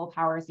variable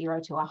power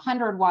 0 to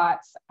 100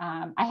 watts.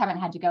 I haven't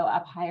had to go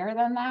up higher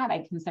than that.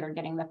 I considered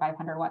getting the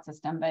 500 watt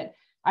system, but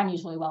I'm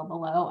usually well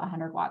below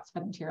 100 watts for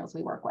the materials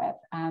we work with.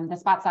 The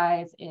spot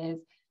size is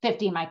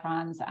 50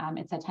 microns.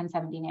 It's a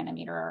 1070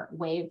 nanometer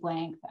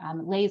wavelength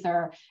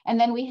laser. And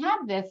then we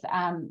have this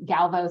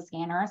galvo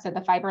scanner. So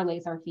the fiber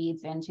laser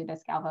feeds into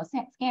this galvo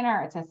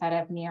scanner. It's a set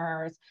of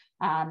mirrors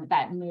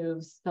that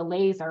moves the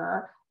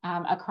laser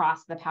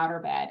across the powder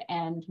bed.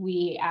 And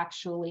we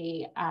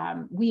actually,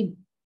 we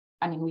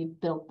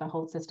built the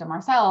whole system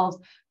ourselves,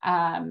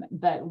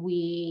 but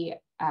we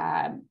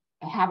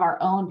have our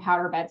own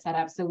powder bed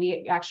setup. So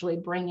we actually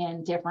bring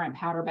in different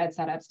powder bed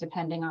setups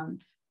depending on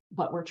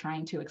what we're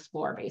trying to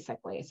explore,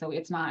 basically. So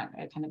it's not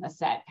a kind of a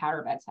set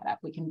powder bed setup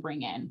we can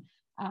bring in.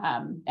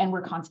 And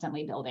we're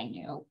constantly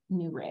building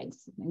new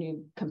rigs,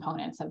 new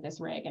components of this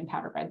rig and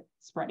powder bed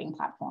spreading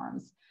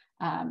platforms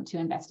to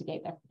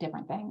investigate the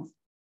different things.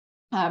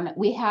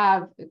 We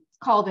have, it's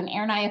called an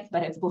air knife,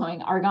 but it's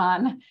blowing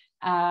argon.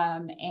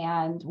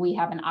 And we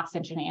have an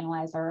oxygen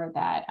analyzer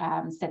that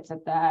sits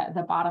at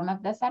the bottom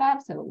of the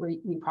setup. So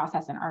we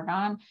process an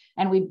argon,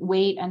 and we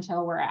wait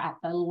until we're at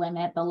the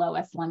limit, the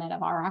lowest limit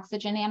of our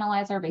oxygen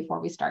analyzer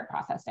before we start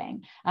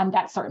processing.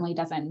 That certainly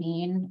doesn't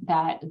mean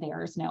that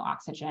there's no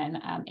oxygen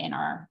in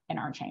our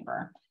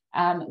chamber.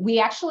 We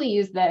actually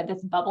use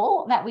this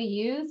bubble that we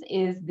use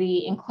is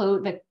the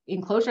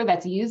enclosure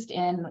that's used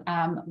in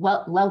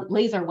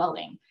laser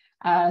welding.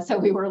 So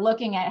we were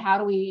looking at how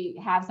do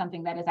we have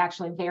something that is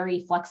actually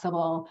very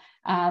flexible,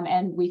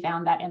 and we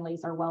found that in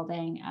laser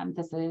welding,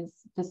 this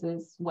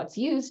is what's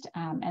used,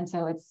 and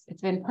so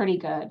it's been pretty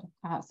good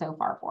so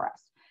far for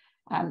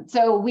us.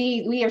 So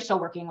we are still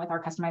working with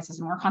our customized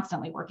system. We're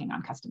constantly working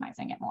on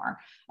customizing it more.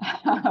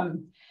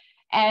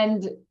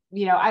 And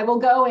I will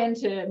go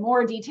into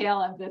more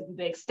detail of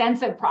the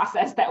extensive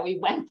process that we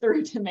went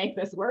through to make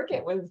this work.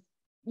 It was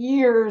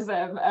years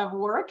of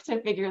work to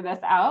figure this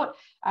out,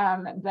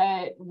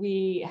 but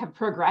we have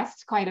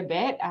progressed quite a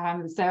bit.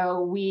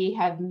 So we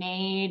have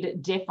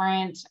made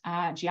different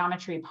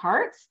geometry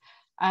parts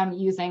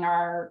using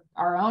our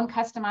own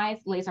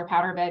customized laser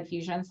powder bed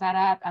fusion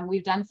setup. And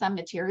we've done some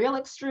material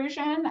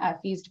extrusion, a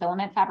fused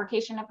filament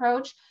fabrication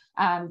approach.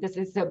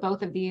 So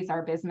both of these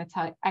are bismuth,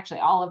 actually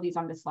all of these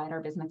on this slide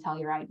are bismuth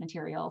telluride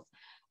materials,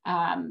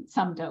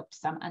 some doped,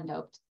 some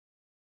undoped.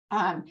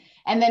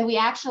 And then we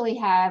actually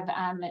have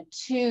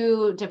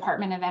 2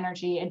 Department of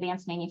Energy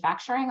Advanced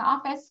Manufacturing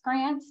Office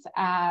grants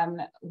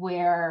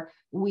where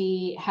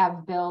we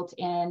have built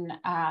in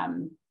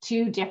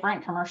 2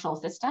 different commercial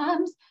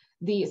systems.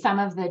 Some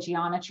of the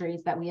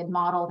geometries that we had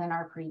modeled in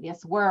our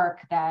previous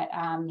work that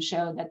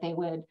showed that they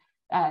would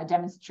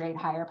demonstrate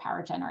higher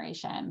power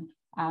generation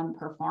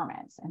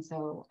performance. And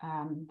so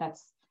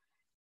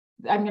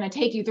I'm going to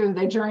take you through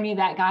the journey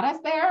that got us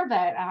there,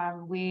 but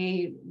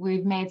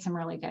we've made some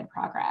really good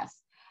progress.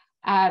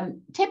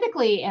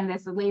 Typically in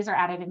this laser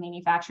additive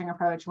manufacturing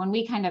approach, when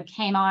we kind of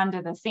came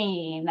onto the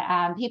scene,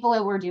 people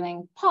who were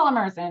doing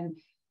polymers and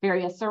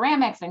various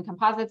ceramics and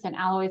composites and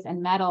alloys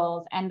and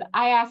metals. And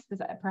I asked this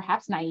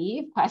perhaps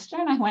naive question.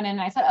 I went in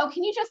and I said, oh,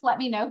 can you just let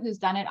me know who's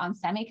done it on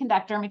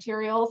semiconductor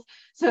materials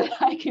so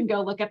that I can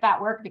go look at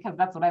that work, because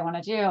that's what I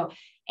want to do.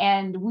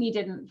 And we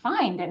didn't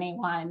find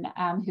anyone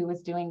who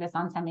was doing this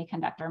on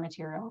semiconductor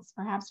materials,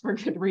 perhaps for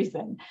good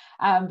reason,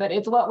 but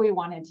it's what we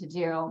wanted to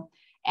do.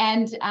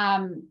 And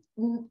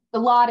a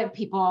lot of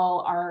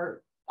people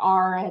are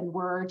and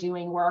were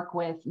doing work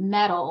with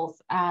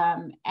metals.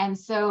 And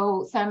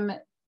so some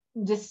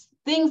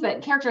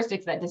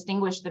characteristics that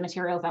distinguish the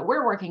materials that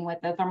we're working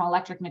with, the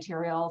thermoelectric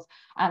materials,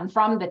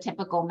 from the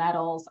typical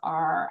metals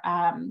are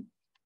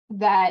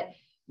that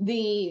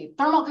the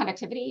thermal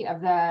conductivity of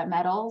the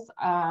metals,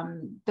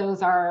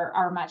 those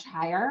are much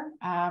higher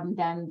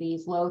than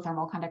these low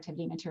thermal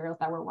conductivity materials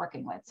that we're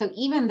working with. So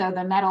even though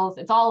the metals,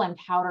 it's all in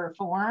powder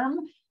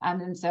form,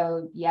 and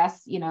so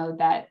yes,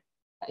 that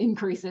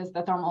increases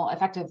the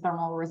effective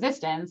thermal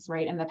resistance,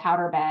 right, in the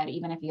powder bed,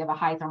 even if you have a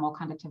high thermal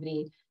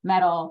conductivity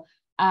metal,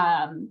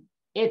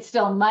 it's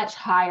still much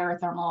higher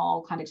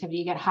thermal conductivity.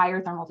 You get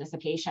higher thermal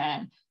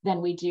dissipation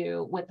than we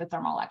do with the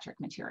thermoelectric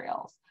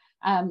materials.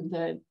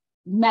 The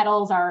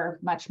metals are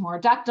much more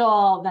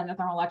ductile than the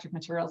thermoelectric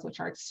materials,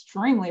 which are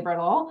extremely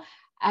brittle.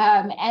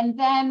 And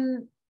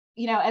then,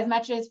 as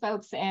much as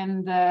folks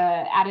in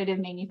the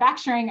additive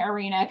manufacturing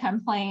arena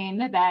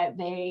complain that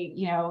they,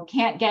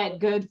 can't get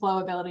good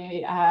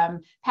flowability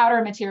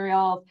powder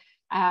materials,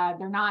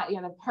 they're not,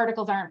 the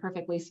particles aren't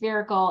perfectly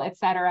spherical, et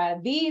cetera.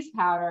 These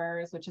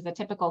powders, which is a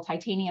typical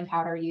titanium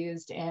powder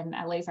used in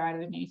laser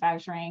additive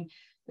manufacturing,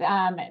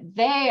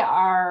 they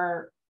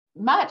are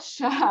much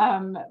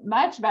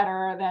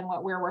better than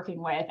what we're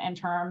working with in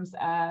terms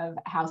of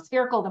how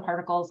spherical the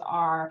particles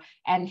are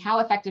and how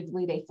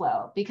effectively they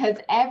flow. Because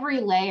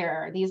every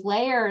layer, these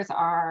layers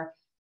are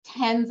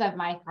tens of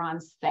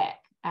microns thick.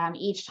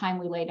 Each time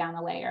we lay down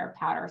a layer of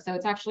powder. So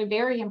it's actually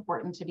very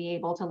important to be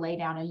able to lay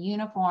down a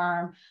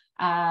uniform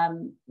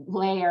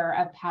layer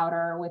of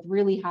powder with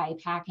really high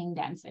packing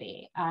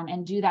density,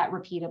 and do that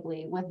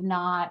repeatedly with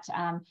not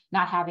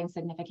having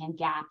significant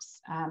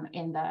gaps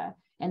in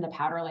the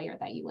powder layer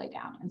that you lay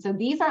down. And so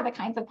these are the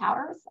kinds of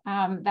powders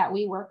that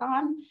we work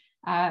on.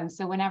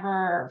 So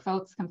whenever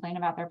folks complain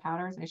about their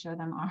powders, I show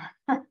them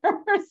ours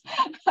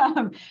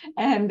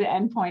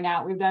and point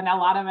out we've done a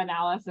lot of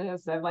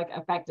analysis of like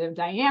effective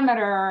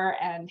diameter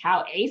and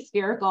how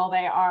aspherical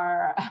they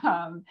are.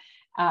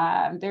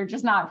 They're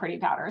just not pretty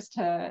powders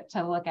to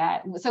look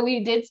at. So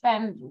we did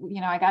spend,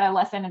 I got a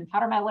lesson in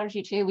powder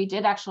metallurgy too. We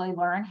did actually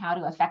learn how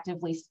to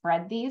effectively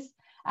spread these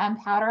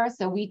powders.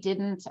 So we did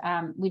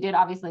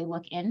obviously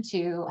look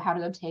into how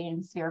to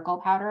obtain spherical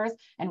powders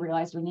and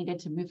realized we needed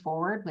to move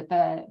forward with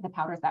the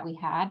powders that we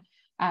had.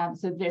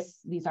 So these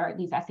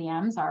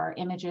SEMs are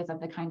images of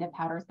the kind of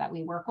powders that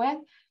we work with.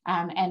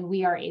 And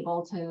we are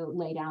able to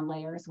lay down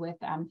layers with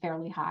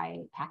fairly high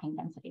packing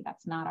density.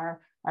 That's not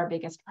our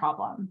biggest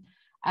problem.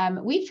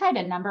 We've tried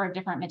a number of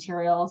different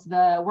materials.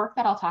 The work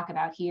that I'll talk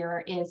about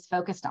here is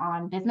focused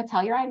on bismuth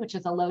telluride, which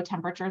is a low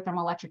temperature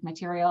thermoelectric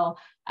material.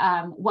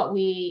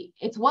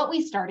 It's what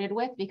we started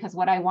with, because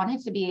what I wanted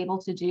to be able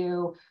to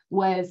do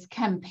was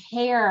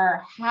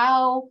compare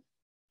how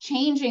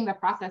changing the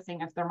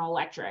processing of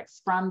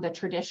thermoelectrics from the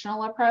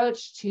traditional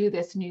approach to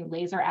this new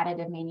laser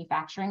additive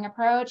manufacturing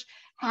approach,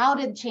 how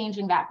did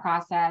changing that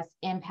process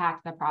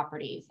impact the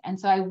properties? And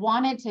so I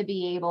wanted to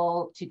be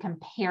able to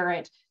compare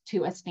it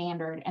to a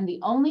standard. And the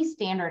only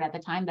standard at the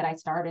time that I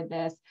started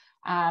this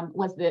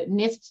was the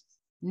NIST.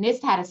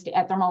 NIST had a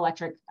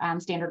thermoelectric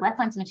standard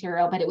reference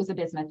material, but it was a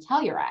bismuth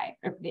telluride.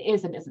 Or it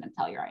is a bismuth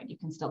telluride. You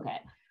can still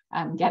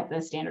get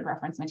the standard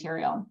reference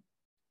material.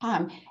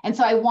 And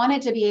so I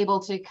wanted to be able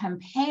to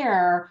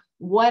compare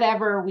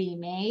whatever we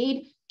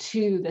made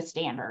to the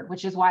standard,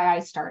 which is why I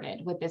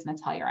started with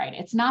bismuth telluride.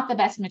 It's not the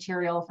best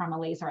material from a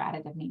laser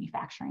additive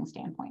manufacturing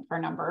standpoint for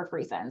a number of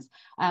reasons,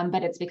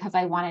 but it's because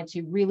I wanted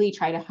to really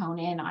try to hone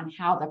in on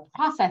how the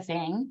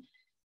processing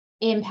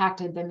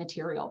impacted the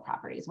material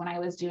properties when I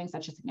was doing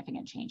such a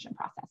significant change in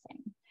processing.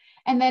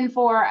 And then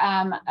for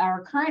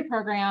our current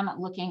program,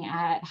 looking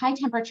at high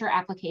temperature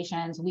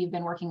applications, we've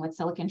been working with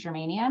silicon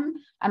germanium.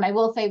 I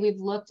will say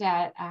we've looked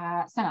at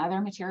some other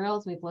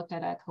materials. We've looked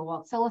at a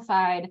cobalt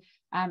silicide,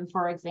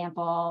 for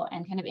example,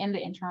 and kind of in the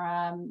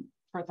interim,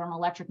 for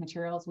thermoelectric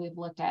materials, we've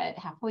looked at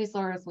half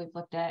Hoyslers, we've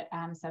looked at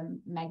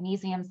some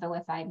magnesium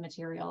silicide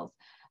materials,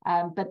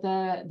 but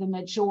the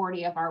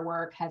majority of our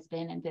work has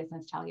been in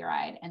bismuth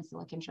telluride and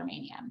silicon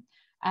germanium.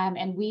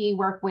 And we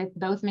work with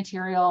both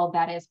material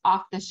that is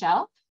off the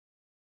shelf,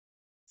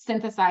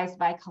 synthesized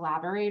by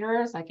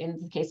collaborators. Like in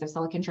the case of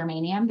silicon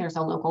germanium, there's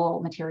a local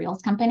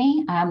materials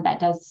company that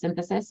does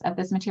synthesis of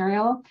this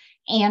material,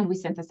 and we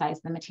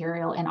synthesize the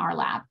material in our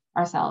lab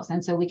ourselves.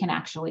 And so we can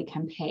actually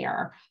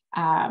compare,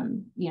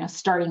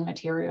 starting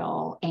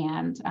material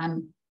and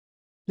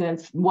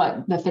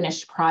the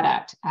finished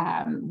product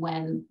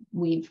when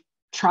we've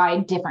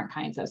tried different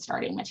kinds of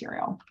starting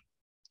material.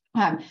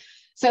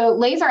 So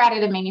laser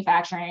additive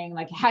manufacturing,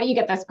 like how do you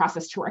get this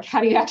process to work? How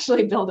do you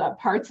actually build up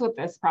parts with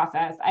this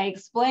process? I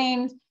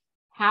explained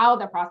how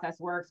the process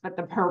works, but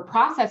the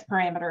process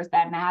parameters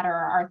that matter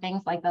are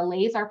things like the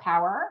laser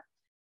power,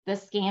 the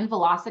scan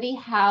velocity,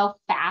 how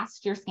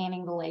fast you're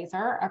scanning the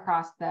laser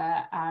across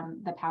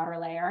the powder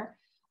layer,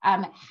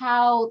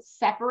 how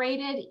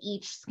separated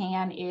each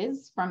scan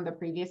is from the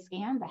previous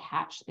scan, the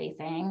hatch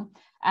spacing,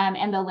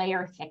 and the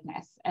layer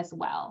thickness as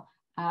well.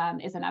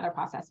 Is another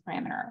process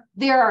parameter.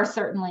 There are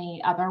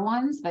certainly other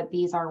ones, but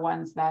these are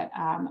ones that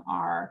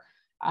are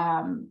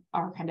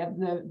kind of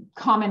the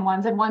common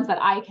ones and ones that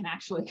I can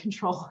actually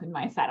control in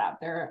my setup.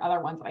 There are other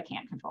ones that I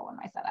can't control in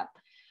my setup.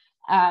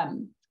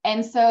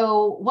 And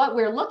so what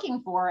we're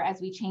looking for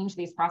as we change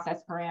these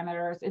process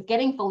parameters is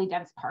getting fully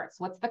dense parts.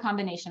 What's the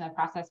combination of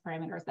process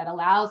parameters that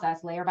allows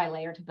us layer by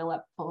layer to build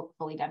up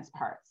fully dense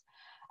parts?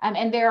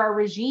 And there are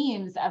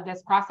regimes of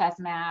this process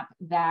map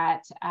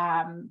that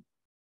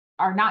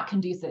are not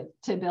conducive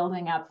to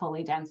building up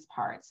fully dense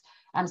parts.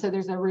 So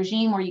there's a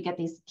regime where you get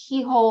these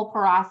keyhole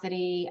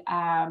porosity.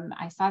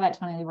 I saw that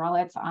Tony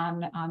Rollitz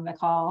on the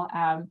call.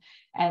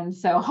 And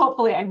so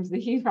hopefully,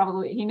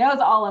 he knows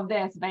all of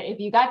this, but if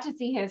you got to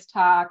see his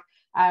talk,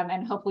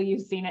 and hopefully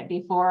you've seen it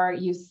before,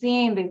 you've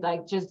seen these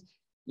like just,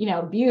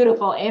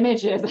 beautiful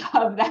images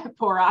of that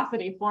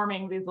porosity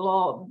forming these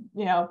little,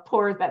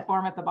 pores that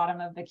form at the bottom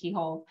of the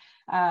keyhole.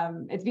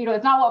 It's beautiful.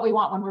 It's not what we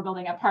want when we're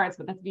building up parts,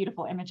 but that's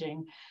beautiful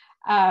imaging.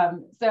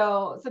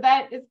 So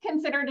that is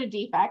considered a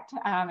defect.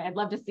 I'd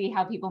love to see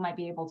how people might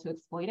be able to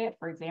exploit it.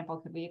 For example,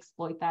 could we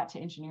exploit that to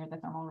engineer the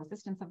thermal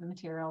resistance of the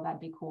material? That'd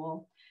be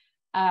cool.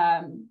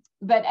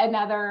 But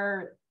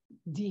another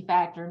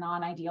defect or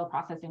non-ideal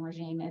processing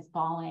regime is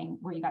balling,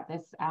 where you got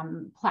this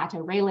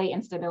plateau Rayleigh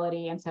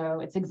instability. And so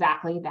it's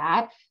exactly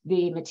that.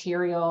 The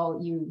material,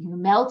 you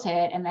melt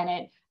it, and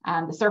then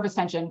the surface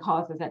tension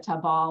causes it to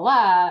ball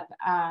up,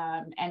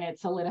 and it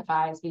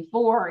solidifies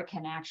before it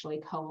can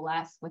actually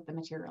coalesce with the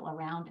material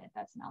around it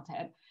that's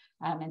melted.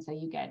 And so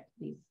you get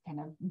these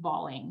kind of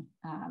balling,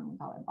 we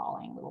call it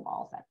balling, little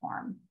balls that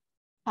form.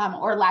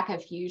 Or lack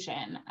of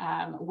fusion,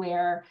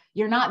 where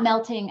you're not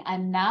melting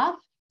enough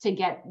to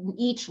get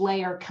each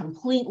layer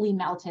completely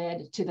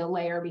melted to the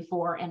layer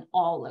before in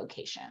all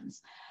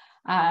locations.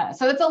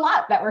 So it's a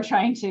lot that we're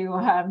trying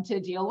to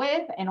deal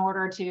with in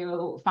order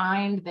to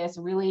find this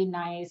really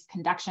nice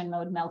conduction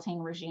mode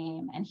melting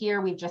regime. And here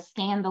we've just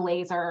scanned the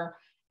laser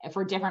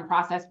for different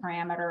process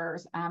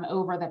parameters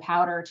over the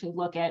powder to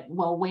look at,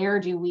 well, where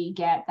do we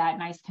get that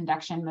nice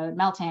conduction mode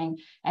melting?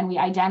 And we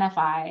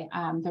identify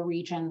the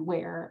region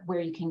where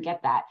you can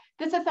get that.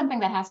 This is something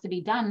that has to be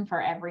done for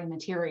every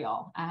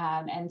material.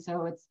 And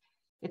so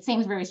it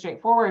seems very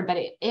straightforward, but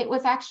it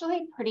was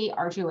actually pretty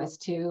arduous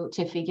to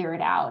figure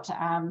it out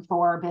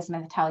for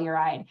bismuth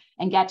telluride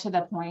and get to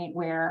the point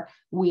where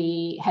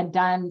we had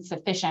done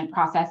sufficient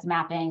process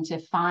mapping to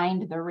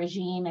find the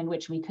regime in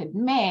which we could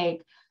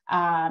make,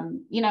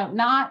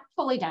 not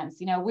fully dense.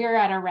 We're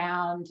at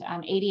around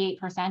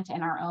 88%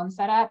 in our own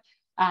setup.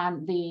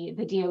 The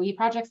DOE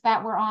projects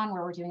that we're on,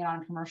 where we're doing it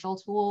on commercial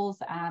tools,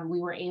 we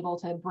were able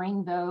to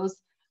bring those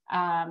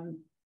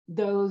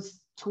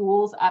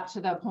tools up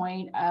to the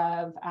point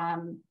of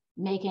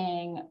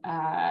making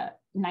 95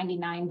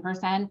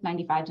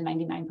 to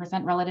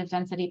 99% relative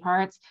density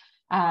parts.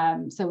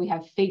 So we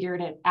have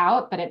figured it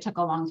out, but it took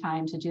a long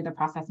time to do the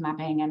process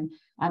mapping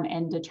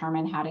and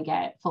determine how to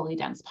get fully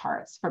dense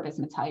parts for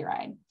bismuth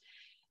telluride.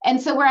 And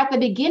so we're at the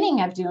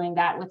beginning of doing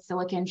that with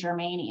silicon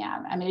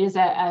germanium. I mean, it is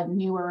a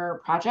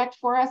newer project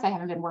for us. I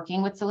haven't been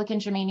working with silicon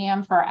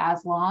germanium for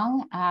as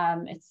long.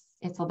 It's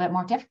a little bit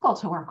more difficult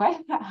to work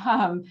with.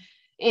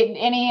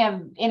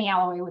 Any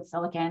alloy with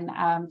silicon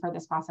for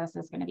this process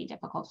is going to be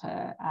difficult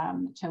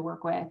to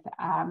work with.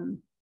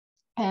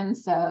 And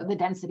so the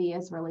density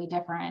is really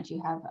different.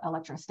 You have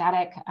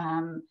electrostatic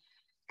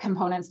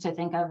components to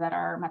think of that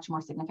are much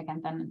more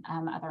significant than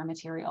other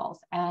materials.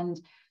 And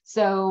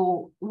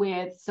so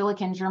with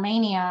silicon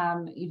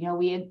germanium,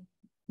 we had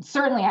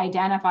certainly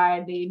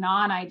identified the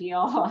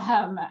non-ideal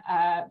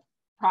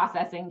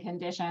processing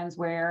conditions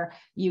where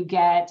you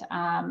get,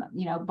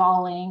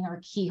 balling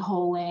or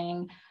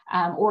keyholing,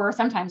 or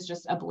sometimes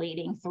just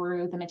ablating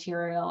through the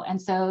material.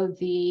 And so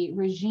the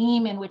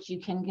regime in which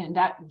you can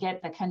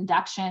get the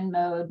conduction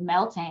mode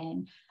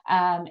melting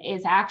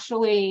is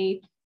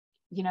actually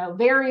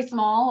very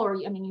small, or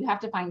I mean, you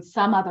have to find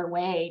some other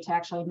way to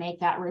actually make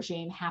that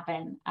regime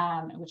happen,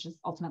 which is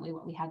ultimately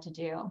what we had to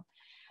do.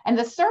 And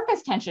the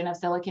surface tension of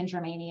silicon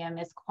germanium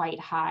is quite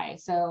high.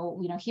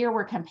 So, here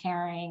we're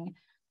comparing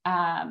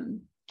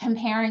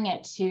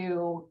it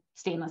to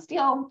stainless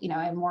steel,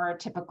 a more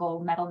typical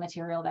metal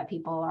material that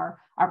people are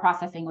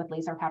processing with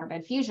laser powder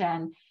bed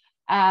fusion.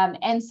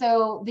 And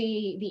so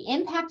the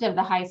impact of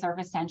the high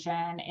surface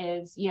tension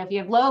is, if you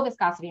have low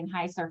viscosity and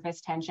high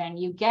surface tension,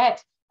 you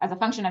get, as a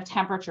function of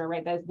temperature,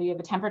 right, you have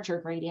a temperature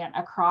gradient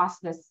across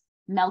this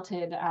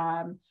melted,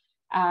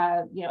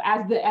 as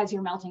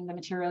you're melting the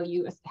material,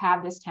 you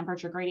have this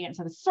temperature gradient.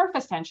 So the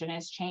surface tension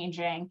is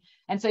changing.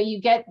 And so you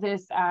get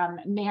this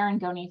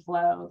Marangoni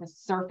flow, the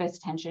surface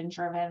tension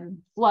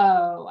driven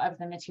flow of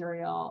the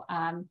material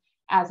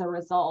as a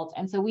result.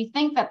 And so we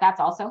think that that's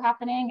also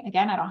happening.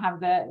 Again, I don't have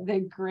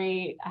the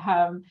great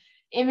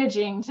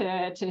imaging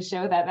to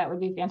show that. That would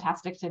be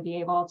fantastic to be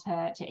able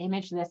to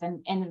image this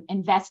and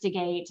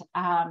investigate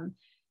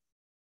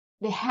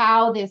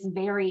how this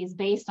varies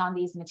based on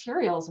these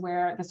materials,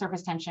 where the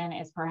surface tension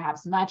is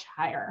perhaps much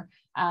higher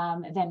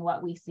than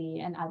what we see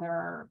in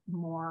other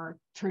more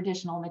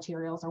traditional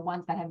materials, or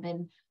ones that have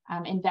been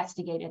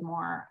investigated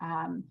more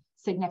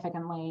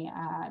significantly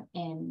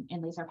in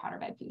laser powder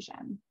bed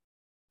fusion.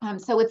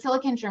 So with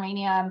silicon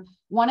germanium,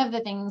 one of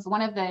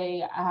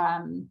the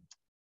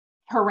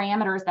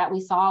parameters that we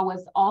saw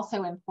was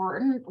also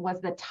important was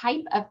the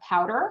type of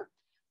powder.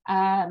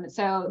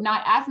 So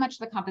not as much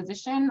the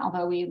composition,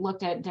 although we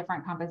looked at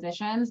different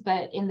compositions,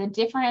 but in the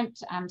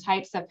different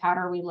types of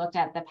powder we looked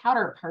at, the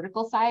powder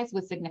particle size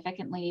was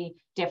significantly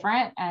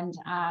different. And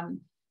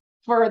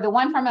for the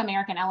one from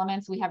American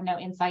Elements, we have no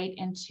insight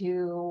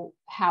into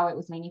how it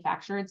was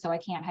manufactured. So I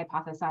can't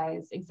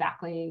hypothesize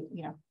exactly,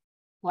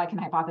 well, I can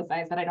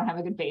hypothesize, but I don't have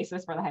a good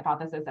basis for the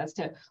hypothesis as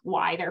to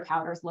why their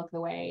powders look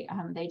the way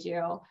they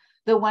do.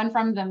 The one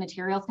from the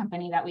materials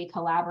company that we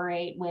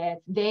collaborate with,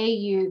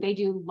 they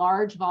do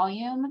large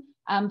volume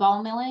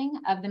ball milling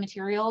of the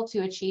material to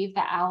achieve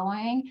the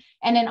alloying.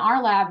 And in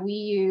our lab, we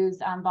use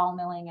ball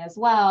milling as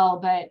well,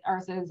 but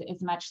ours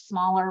is much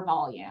smaller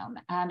volume.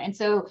 And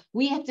so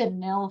we have to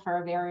mill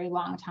for a very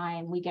long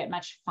time. We get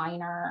much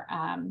finer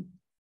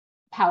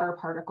powder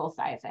particle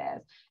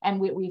sizes. And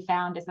what we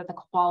found is that the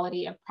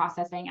quality of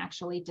processing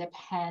actually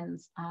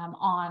depends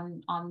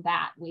on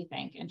that, we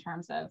think, in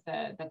terms of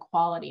the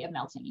quality of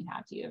melting you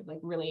have. You have like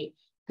really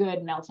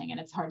good melting, and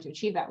it's hard to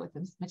achieve that with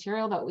this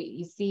material. But what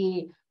you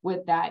see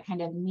with that kind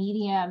of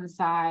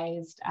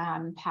medium-sized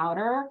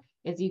powder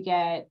is you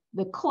get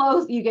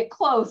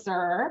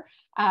closer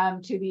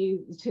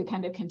to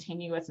kind of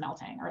continuous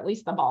melting, or at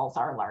least the balls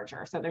are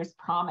larger. So there's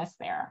promise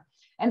there.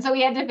 And so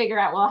we had to figure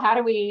out, well, how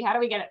do we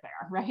get it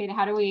there,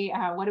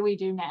 right? What do we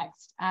do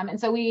next? And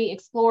so we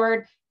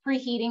explored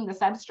preheating the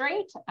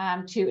substrate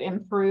to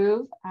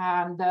improve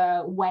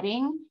the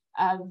wetting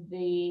of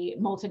the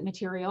molten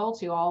material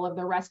to all of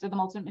the rest of the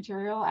molten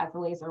material as the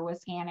laser was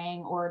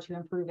scanning, or to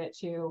improve it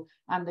to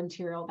the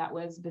material that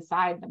was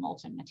beside the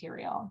molten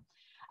material.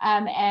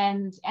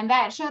 And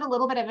that showed a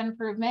little bit of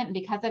improvement. And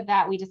because of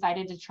that, we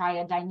decided to try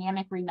a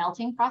dynamic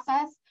remelting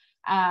process.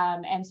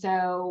 And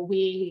so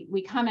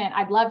we come in,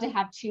 I'd love to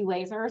have 2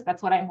 lasers.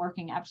 That's what I'm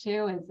working up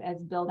to, as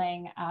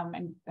building,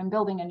 I'm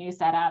building a new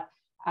setup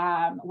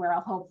where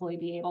I'll hopefully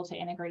be able to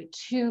integrate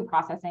 2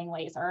 processing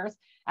lasers.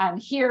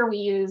 Here we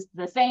used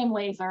the same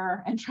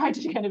laser and tried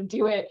to kind of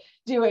do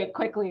it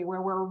quickly,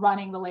 where we're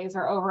running the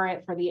laser over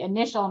it for the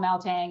initial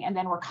melting, and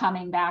then we're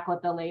coming back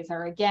with the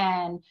laser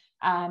again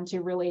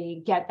to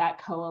really get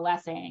that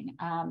coalescing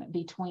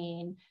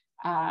between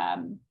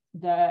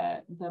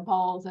the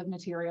balls of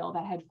material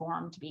that had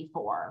formed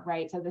before,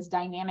 right? So this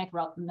dynamic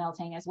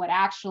melting is what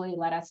actually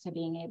led us to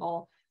being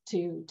able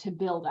to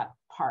build up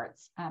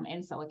parts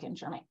in silicon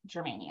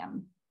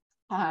germanium.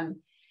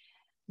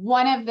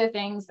 One of the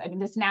things, I mean,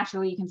 this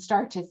naturally, you can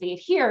start to see it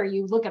here.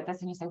 You look at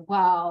this and you say,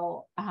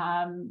 well,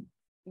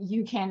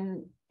 you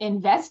can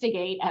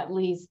investigate at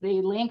least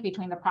the link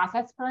between the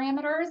process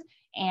parameters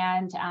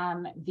and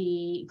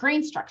the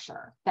grain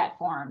structure that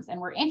forms. And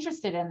we're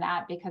interested in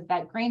that because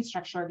that grain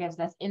structure gives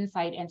us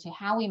insight into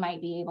how we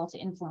might be able to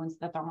influence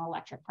the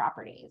thermoelectric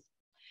properties.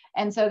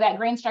 And so that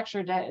grain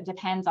structure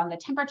depends on the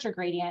temperature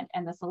gradient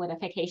and the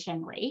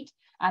solidification rate.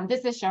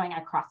 This is showing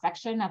a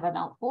cross-section of a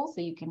melt pool,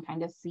 so you can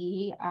kind of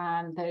see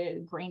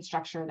the grain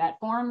structure that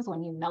forms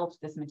when you melt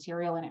this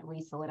material and it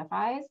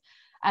re-solidifies.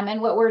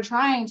 And what we're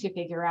trying to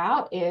figure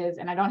out is,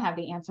 and I don't have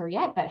the answer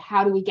yet, but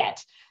how do we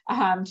get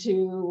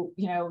to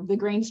the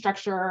grain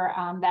structure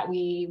that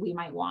we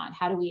might want?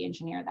 How do we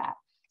engineer that?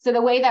 So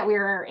the way that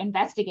we're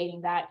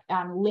investigating that,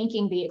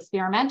 linking the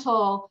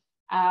experimental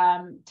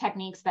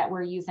techniques that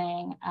we're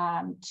using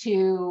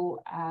to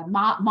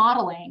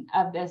modeling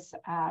of this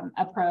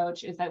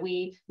approach, is that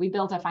we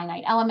built a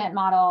finite element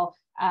model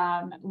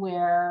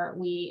where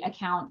we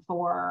account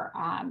for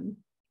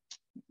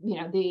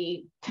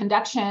the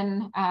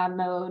conduction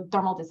mode,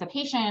 thermal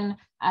dissipation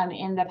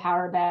in the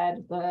power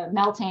bed, the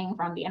melting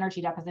from the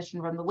energy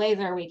deposition from the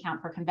laser. We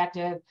account for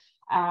convective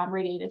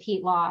radiative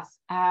heat loss.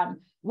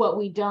 What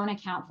we don't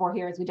account for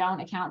here is we don't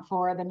account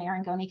for the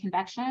Marangoni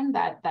convection,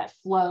 that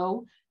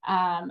flow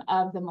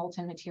of the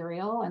molten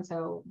material. And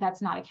so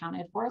that's not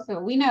accounted for. So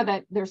we know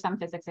that there's some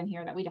physics in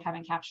here that we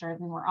haven't captured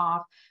and we're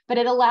off, but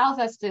it allows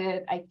us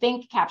to, I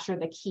think, capture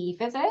the key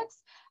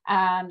physics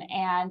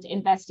and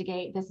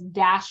investigate. This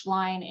dashed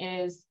line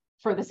is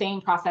for the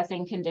same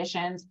processing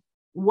conditions,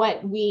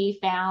 what we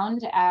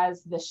found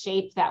as the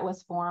shape that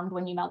was formed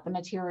when you melt the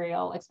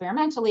material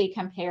experimentally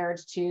compared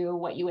to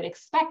what you would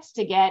expect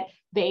to get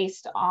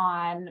based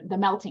on the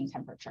melting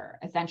temperature,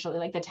 essentially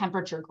like the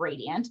temperature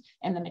gradient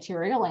in the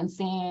material, and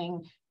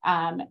seeing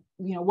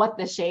what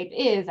the shape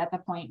is at the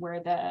point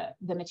where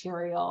the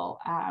material,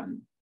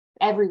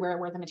 everywhere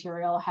where the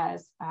material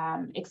has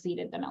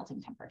exceeded the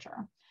melting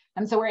temperature.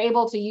 And so we're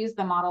able to use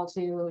the model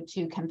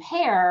to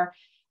compare,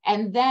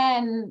 and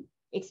then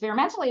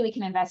experimentally we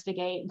can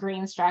investigate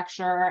grain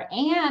structure,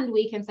 and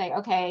we can say,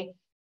 okay,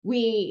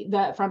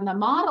 from the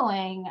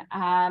modeling,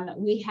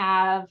 we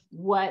have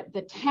what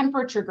the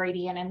temperature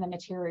gradient in the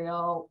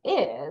material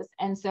is.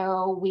 And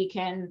so we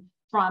can,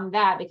 from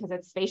that, because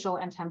it's spatial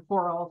and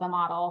temporal, the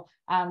model,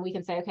 we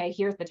can say, okay,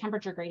 here's the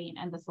temperature gradient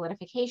and the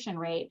solidification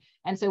rate.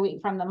 And so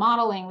from the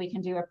modeling, we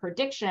can do a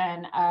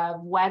prediction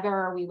of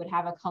whether we would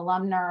have a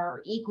columnar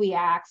or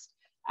equiaxed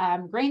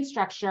grain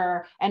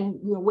structure, and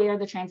where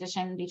the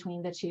transition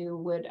between the two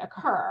would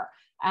occur.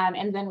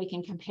 And then we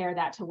can compare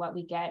that to what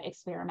we get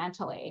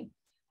experimentally.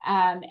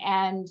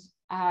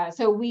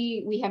 So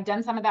we have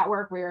done some of that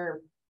work.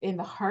 We're in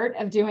the heart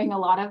of doing a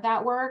lot of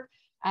that work.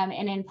 And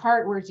in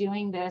part, we're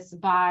doing this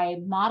by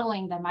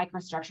modeling the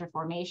microstructure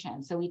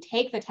formation. So we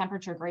take the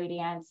temperature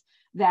gradients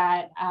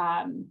that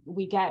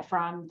we get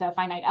from the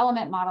finite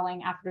element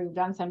modeling after we've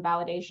done some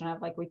validation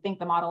of, like, we think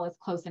the model is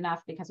close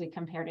enough because we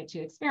compared it to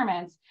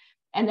experiments.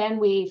 And then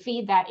we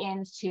feed that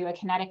into a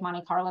kinetic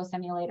Monte Carlo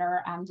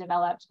simulator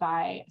developed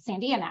by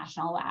Sandia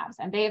National Labs.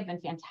 And they have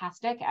been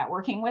fantastic at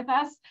working with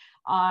us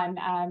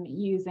on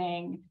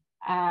using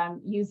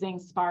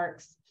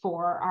Sparks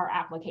for our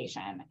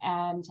application.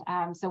 And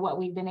so what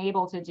we've been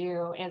able to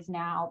do is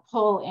now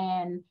pull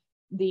in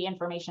the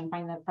information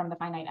from the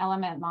finite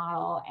element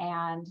model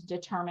and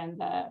determine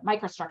the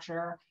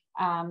microstructure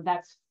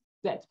that's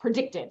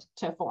predicted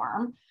to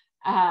form.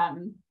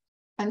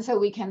 And so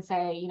we can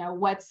say,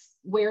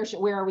 where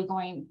are we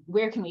going?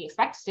 Where can we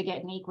expect to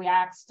get an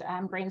equiaxed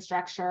grain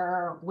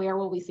structure? Where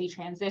will we see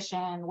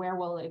transition? Where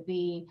will it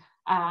be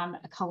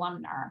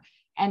columnar?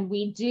 And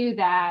we do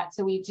that.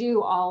 So we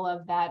do all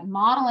of that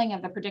modeling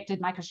of the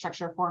predicted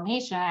microstructure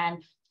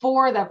formation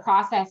for the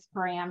process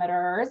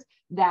parameters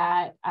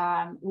that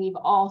we've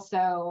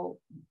also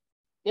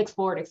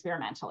explored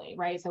experimentally,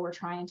 right? So we're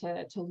trying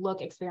to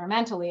look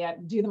experimentally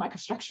at, do the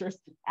microstructures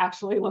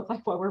actually look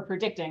like what we're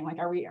predicting? Like,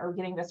 are we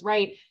getting this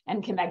right?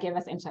 And can that give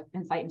us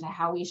insight into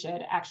how we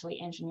should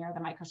actually engineer the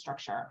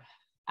microstructure?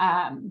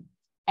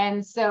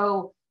 And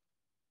so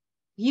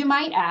you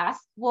might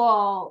ask,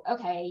 well,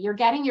 okay, you're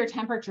getting your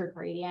temperature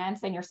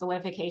gradients and your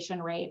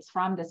solidification rates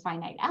from this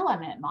finite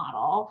element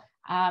model.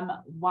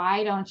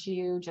 Why don't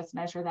you just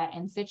measure that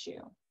in situ?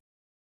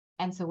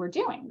 And so we're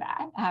doing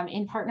that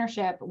in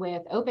partnership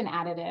with Open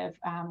Additive,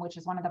 which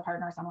is one of the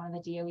partners on one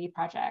of the DOE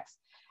projects.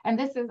 And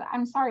this is,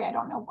 I'm sorry, I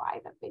don't know why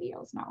the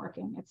video is not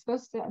working. I'm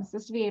supposed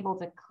to be able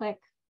to click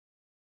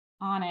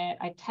on it.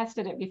 I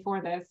tested it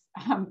before this.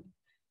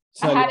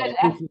 So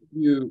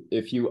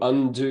if you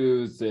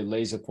undo the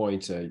laser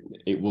pointer,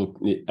 it will,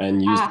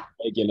 and use the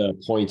regular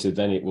pointer,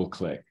 then it will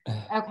click.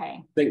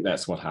 Okay. I think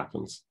that's what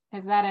happens.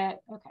 Is that it?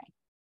 Okay.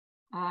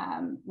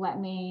 Let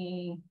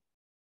me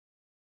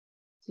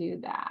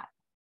do that.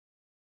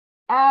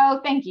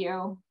 Oh, thank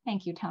you.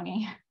 Thank you,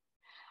 Tony.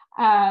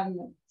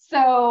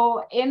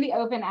 So in the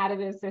Open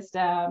Additive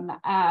system,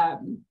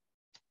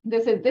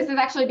 this is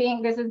actually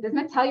being, this is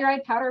bismuth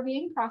telluride powder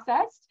being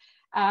processed.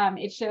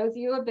 It shows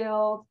you a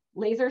build,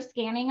 laser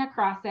scanning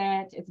across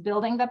it. It's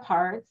building the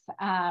parts.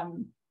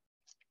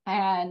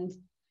 And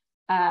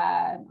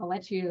I'll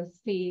let you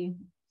see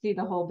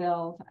the whole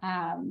build.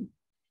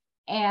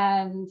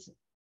 And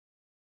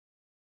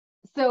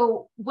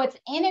so what's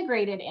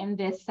integrated in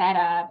this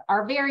setup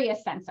are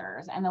various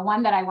sensors. And the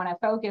one that I want to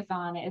focus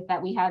on is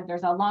that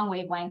there's a long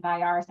wavelength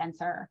IR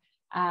sensor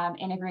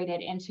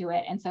integrated into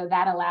it. And so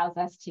that allows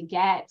us to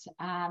get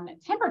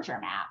temperature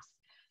maps.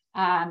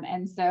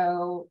 And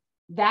so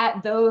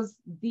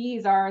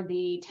these are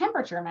the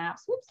temperature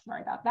maps. Whoops,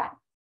 sorry about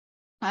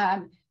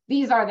that.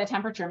 These are the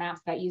temperature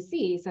maps that you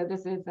see. So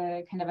this is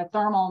a kind of a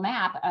thermal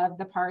map of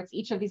the parts.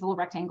 Each of these little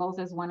rectangles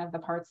is one of the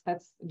parts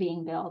that's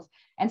being built.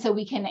 And so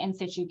we can in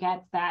situ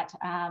get that,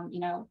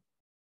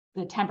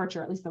 the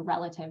temperature, at least the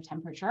relative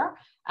temperature,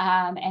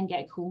 and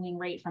get cooling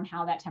rate from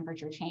how that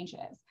temperature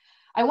changes.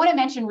 I want to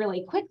mention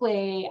really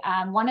quickly,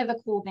 one of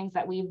the cool things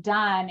that we've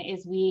done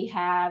is we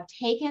have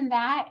taken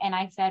that and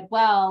I said,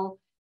 well,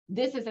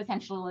 this is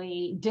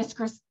essentially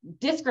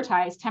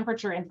discretized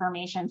temperature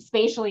information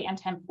spatially and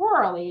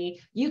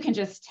temporally. You can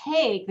just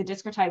take the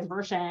discretized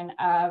version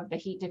of the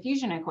heat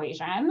diffusion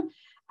equation,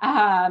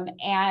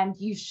 and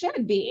you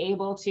should be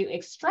able to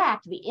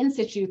extract the in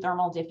situ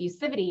thermal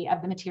diffusivity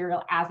of the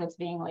material as it's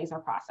being laser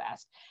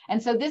processed.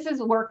 And so this is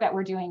work that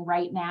we're doing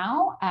right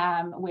now,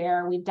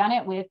 where we've done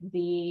it with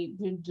the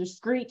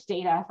discrete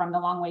data from the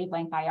long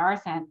wavelength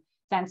IR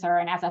sensor,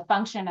 and as a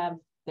function of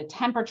the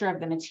temperature of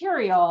the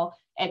material,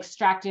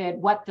 extracted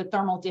what the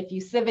thermal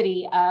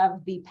diffusivity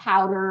of the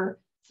powder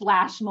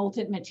 /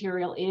 molten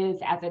material is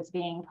as it's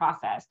being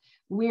processed.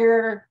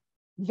 We're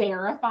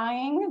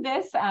verifying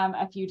this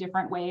a few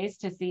different ways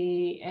to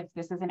see if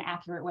this is an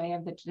accurate way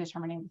of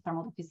determining the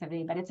thermal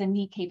diffusivity, but it's a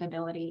neat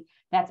capability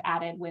that's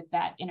added with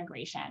that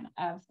integration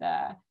of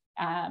the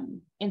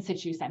in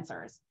situ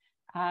sensors.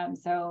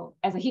 So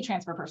as a heat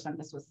transfer person,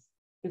 this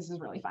is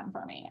really fun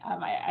for me.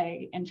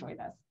 I enjoy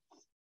this.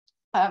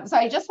 So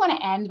I just want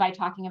to end by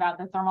talking about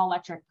the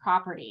thermoelectric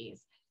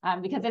properties,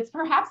 because it's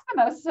perhaps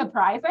the most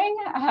surprising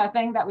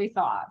thing that we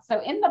saw. So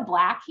in the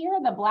black here,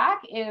 the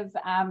black is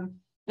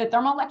the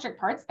thermoelectric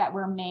parts that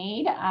were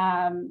made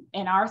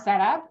in our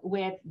setup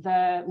with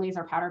the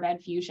laser powder bed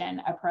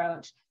fusion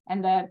approach.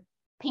 And the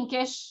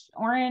pinkish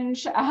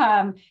orange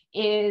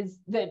is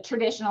the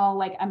traditional,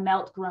 like a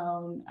melt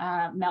grown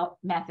melt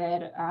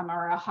method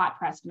or a hot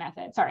pressed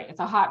method. Sorry,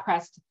 it's a hot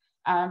pressed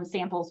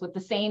samples with the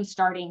same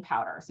starting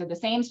powder. So the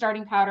same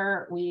starting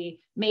powder, we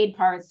made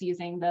parts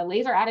using the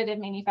laser additive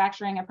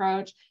manufacturing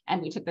approach,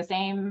 and we took the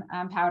same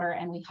powder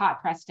and we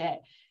hot pressed it.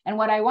 And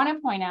what I want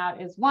to point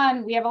out is,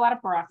 one, we have a lot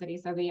of porosity,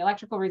 so the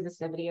electrical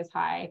resistivity is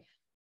high,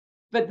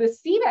 but the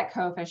CDAC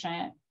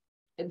coefficient,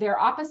 they're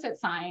opposite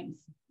signs.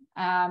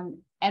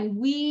 And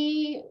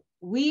we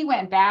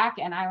went back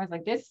and I was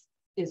like, this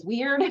is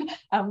weird.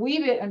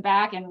 We went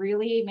back and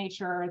really made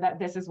sure that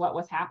this is what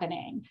was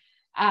happening.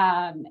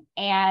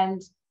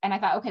 And I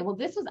thought, okay, well,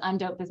 this was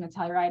undoped bismuth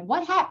telluride.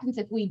 What happens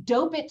if we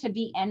dope it to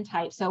be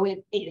N-type? So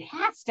it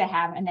has to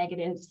have a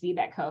negative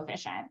CDAC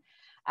coefficient.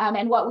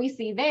 And what we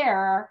see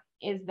there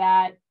is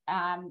that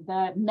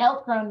the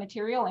melt-grown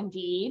material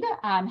indeed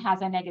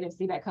has a negative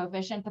CDAC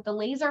coefficient, but the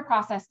laser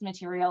processed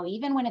material,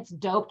 even when it's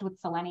doped with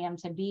selenium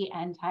to be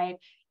N-type,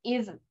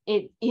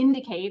 it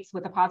indicates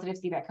with a positive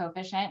CDAC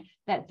coefficient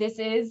that this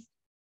is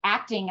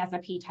acting as a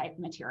P-type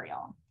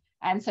material.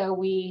 And so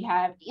we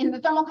have, in the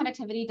thermal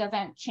conductivity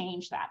doesn't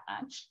change that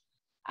much.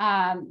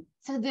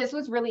 So this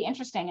was really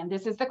interesting. And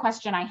this is the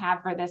question I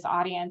have for this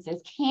audience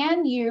is,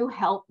 can you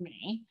help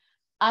me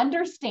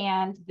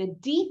understand the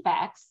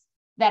defects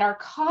that are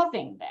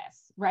causing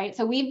this, right?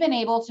 So we've been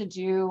able to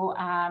do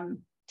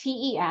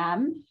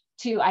TEM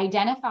to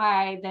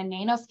identify the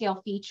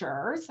nanoscale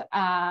features,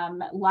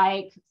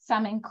 like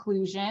some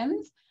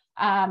inclusions,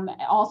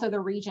 also the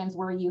regions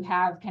where you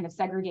have kind of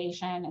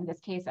segregation, in this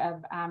case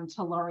of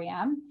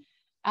tellurium.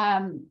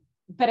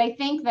 But I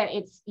think that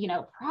it's,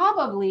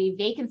 probably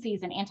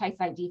vacancies and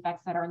anti-site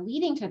defects that are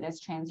leading to this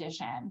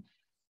transition.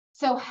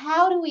 So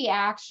how do we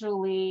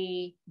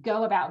actually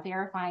go about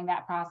verifying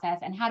that process?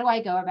 And how do I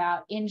go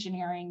about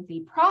engineering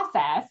the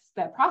process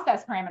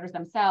parameters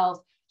themselves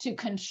to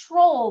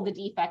control the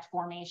defect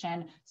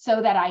formation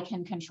so that I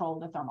can control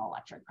the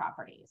thermoelectric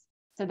properties?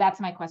 So that's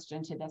my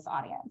question to this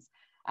audience.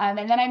 And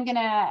then I'm going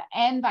to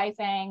end by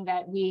saying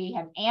that we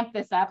have amped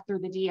this up through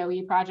the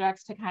DOE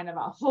projects to kind of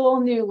a whole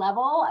new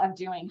level of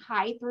doing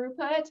high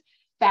throughput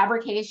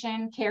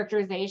fabrication,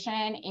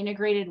 characterization,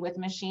 integrated with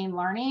machine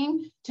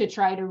learning to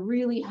try to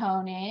really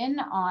hone in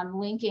on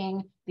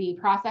linking the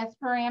process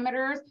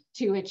parameters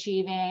to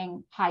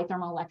achieving high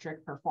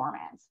thermoelectric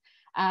performance.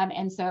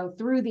 And so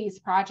through these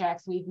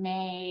projects, we've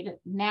made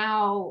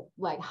now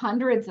like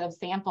hundreds of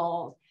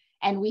samples,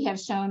 and we have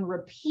shown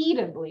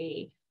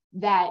repeatedly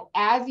that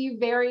as you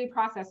vary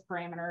process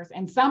parameters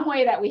in some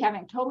way that we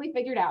haven't totally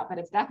figured out, but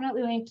it's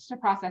definitely linked to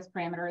process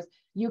parameters,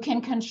 you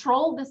can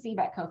control the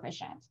CDAC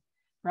coefficient,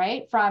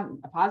 right? From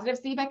a positive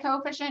CDAC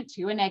coefficient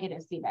to a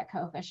negative CDAC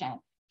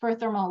coefficient. For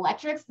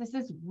thermoelectrics, this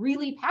is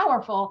really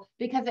powerful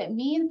because it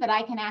means that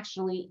I can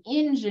actually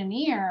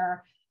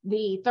engineer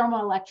the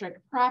thermoelectric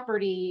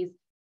properties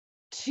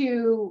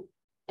to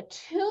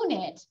tune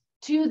it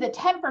to the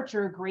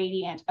temperature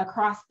gradient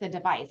across the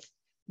device.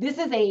 This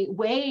is a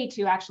way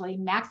to actually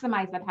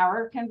maximize the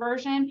power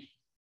conversion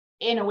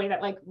in a way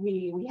that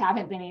we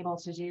haven't been able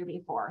to do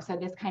before. So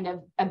this kind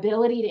of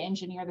ability to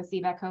engineer the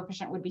CDAC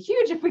coefficient would be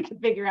huge if we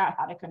could figure out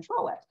how to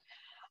control it.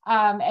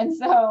 And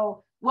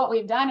so what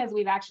we've done is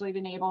we've actually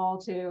been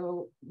able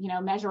to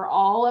measure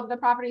all of the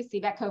properties: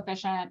 CDAC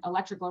coefficient,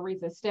 electrical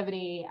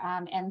resistivity,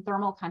 and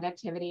thermal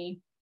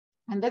conductivity.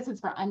 And this is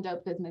for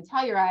undoped bismuth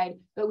telluride,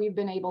 but we've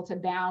been able to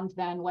bound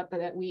then what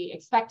we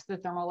expect the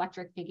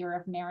thermoelectric figure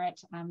of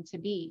merit to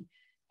be.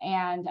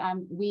 And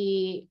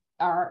we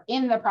are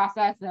in the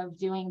process of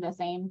doing the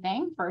same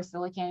thing for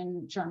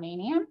silicon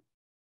germanium.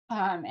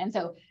 And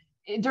so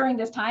during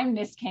this time,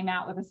 NIST came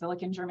out with a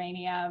silicon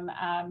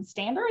germanium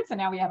standard. So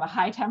now we have a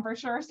high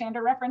temperature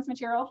standard reference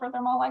material for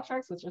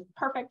thermoelectrics, which is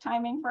perfect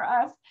timing for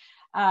us.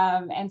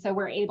 And so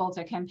we're able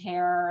to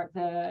compare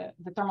the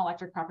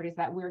thermoelectric properties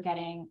that we're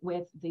getting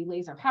with the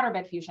laser powder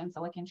bed fusion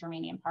silicon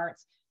germanium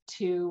parts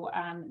to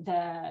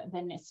the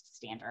NIST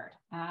standard.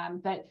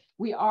 But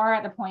we are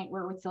at the point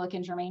where with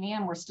silicon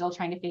germanium, we're still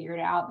trying to figure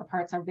it out. The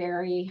parts are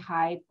very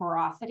high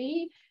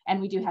porosity,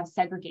 and we do have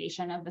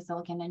segregation of the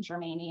silicon and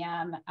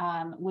germanium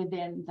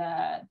within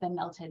the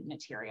melted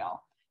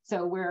material.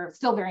 So we're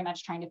still very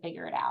much trying to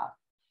figure it out.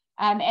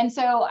 And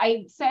so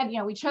I said,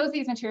 we chose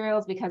these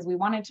materials because we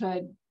wanted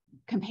to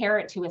compare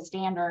it to a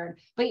standard,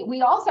 but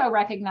we also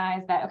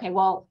recognize that, okay,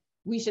 well,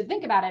 we should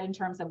think about it in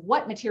terms of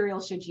what material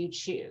should you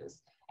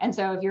choose. And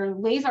so if you're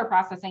laser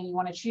processing, you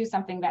want to choose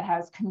something that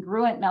has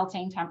congruent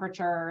melting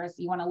temperatures.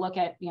 You want to look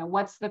at,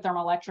 what's the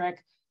thermoelectric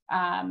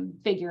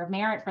figure of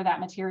merit for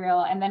that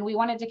material. And then we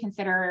wanted to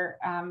consider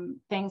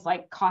things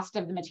like cost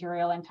of the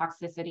material and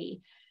toxicity.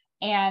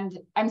 And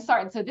I'm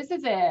sorry, so this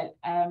is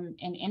an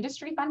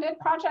industry funded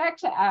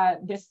project,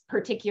 this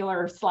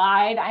particular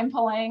slide I'm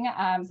pulling.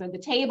 So the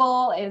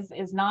table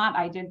is not,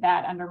 I did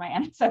that under my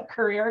NSF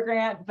career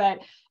grant, but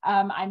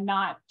I'm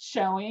not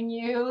showing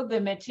you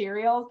the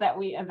materials that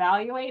we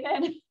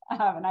evaluated,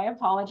 and I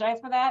apologize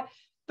for that.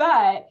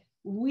 But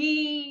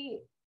we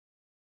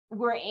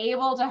were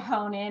able to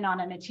hone in on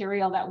a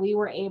material that we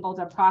were able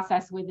to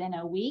process within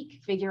a week,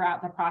 figure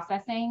out the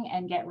processing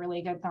and get really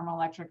good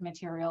thermoelectric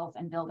materials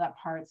and build up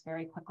parts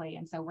very quickly.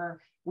 And so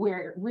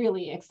we're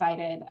really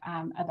excited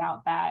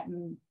about that.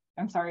 And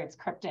I'm sorry, it's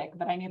cryptic,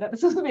 but I knew that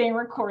this was being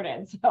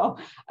recorded. So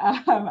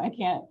I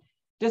can't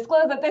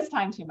disclose at this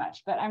time too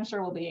much, but I'm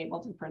sure we'll be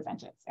able to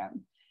present it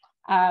soon.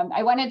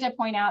 I wanted to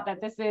point out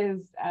that this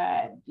is,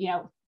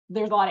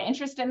 there's a lot of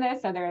interest in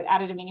this. So there's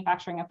additive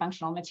manufacturing of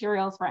functional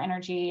materials for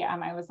energy.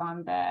 I was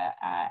on the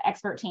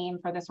expert team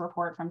for this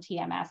report from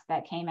TMS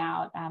that came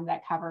out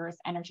that covers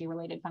energy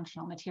related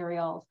functional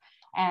materials.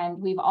 And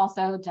we've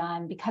also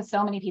done, because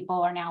so many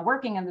people are now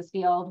working in this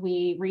field,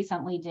 we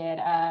recently did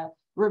a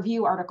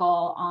review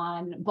article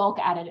on bulk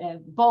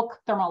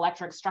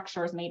thermoelectric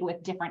structures made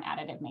with different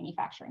additive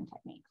manufacturing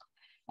techniques.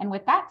 And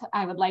with that,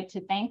 I would like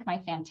to thank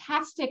my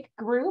fantastic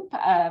group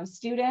of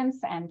students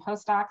and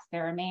postdocs.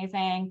 They're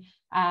amazing,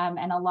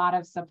 and a lot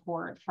of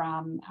support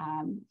from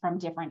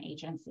different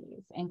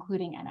agencies,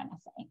 including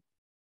NNSA.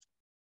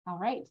 All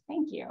right,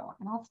 thank you.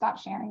 And I'll stop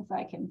sharing so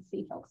I can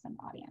see folks in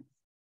the audience.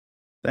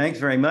 Thanks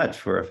very much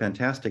for a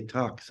fantastic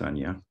talk,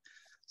 Sonia.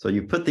 So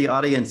you put the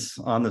audience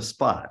on the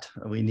spot.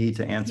 We need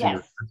to answer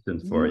your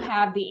questions for you. You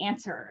have the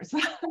answers.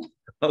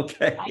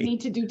 Okay. I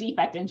need to do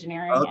defect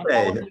engineering.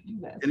 Okay. And do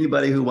this.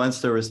 Anybody who wants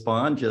to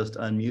respond, just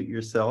unmute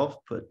yourself,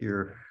 put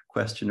your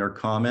question or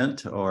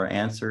comment or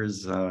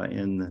answers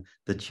in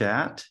the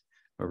chat,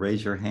 or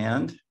raise your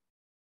hand.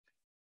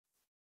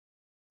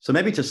 So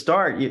maybe to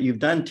start, you've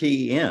done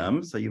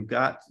TEM, so you've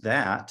got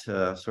that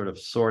sort of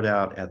sort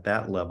out at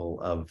that level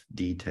of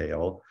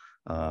detail,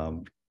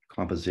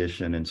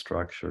 composition and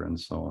structure and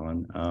so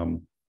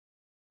on.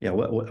 Yeah,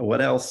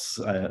 what else?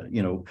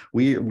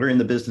 We're in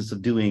the business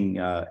of doing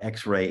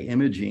X-ray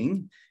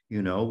imaging,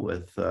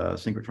 with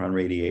synchrotron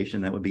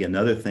radiation. That would be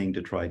another thing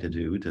to try to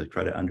do, to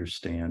try to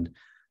understand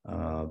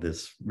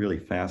this really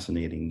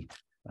fascinating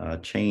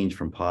change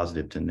from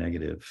positive to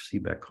negative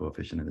CDAC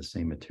coefficient in the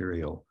same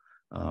material.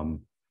 So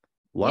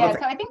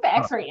I think the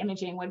X-ray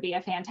imaging would be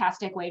a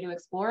fantastic way to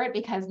explore it,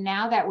 because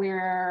now that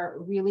we're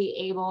really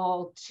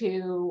able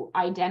to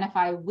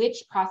identify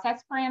which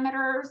process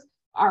parameters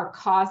are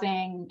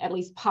causing at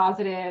least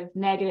positive,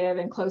 negative,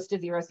 and close to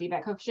zero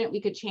CDAC coefficient,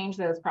 we could change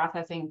those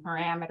processing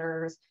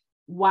parameters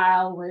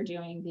while we're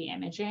doing the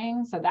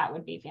imaging. So that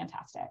would be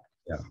fantastic.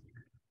 Yeah.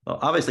 Well,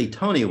 obviously,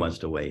 Tony wants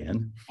to weigh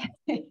in.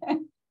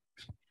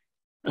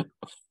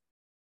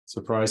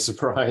 Surprise,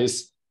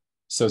 surprise.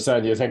 So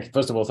Sonia,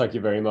 first of all, thank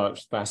you very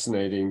much.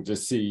 Fascinating to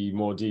see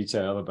more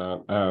detail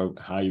about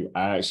how you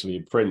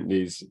actually print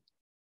these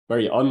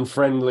very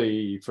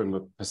unfriendly, from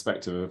the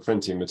perspective of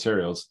printing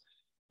materials.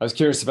 I was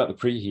curious about the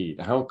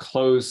preheat. How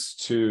close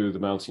to the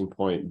melting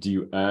point do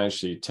you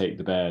actually take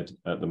the bed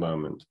at the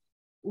moment?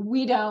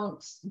 We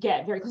don't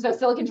get very close. So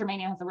silicon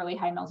germanium has a really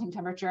high melting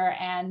temperature,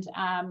 and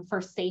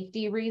for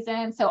safety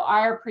reasons, so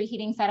our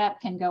preheating setup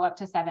can go up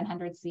to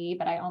 700 C,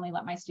 but I only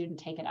let my student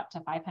take it up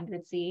to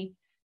 500 C.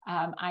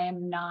 I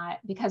am not,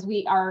 because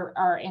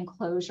our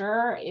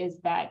enclosure is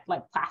that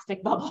like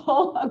plastic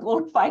bubble, a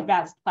glorified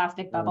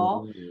plastic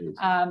bubble.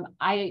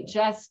 I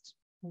just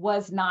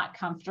was not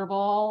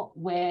comfortable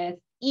with,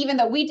 even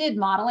though we did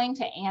modeling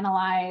to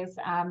analyze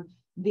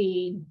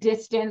the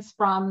distance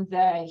from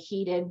the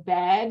heated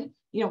bed,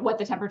 what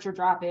the temperature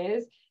drop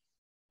is.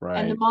 Right.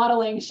 And the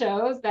modeling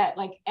shows that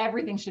like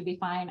everything should be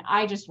fine.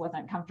 I just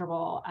wasn't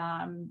comfortable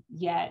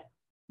yet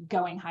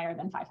going higher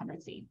than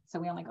 500 C. So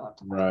we only go up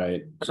to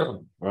 500. Right.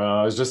 Well,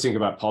 I was just thinking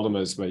about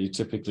polymers where you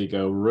typically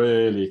go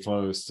really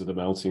close to the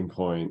melting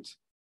point.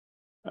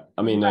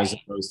 I mean, right, as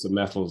opposed to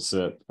metals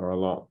that are a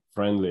lot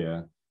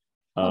friendlier.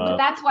 Well, but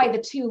that's why the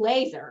two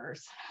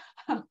lasers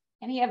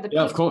any of the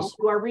Yeah, of people course.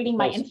 who are reading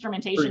my Of course.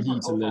 instrumentation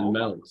Preheat and then proposal.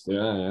 melt.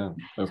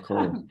 Yeah, of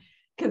course.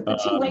 Because the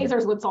two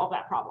lasers would solve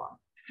that problem.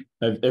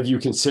 Have you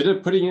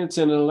considered putting it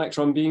in an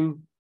electron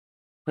beam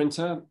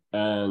printer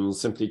and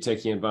simply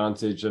taking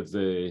advantage of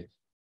the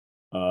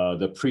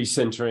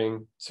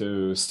pre-sintering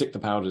to stick the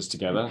powders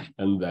together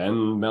and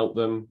then melt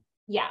them?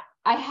 Yeah,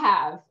 I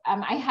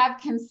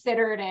have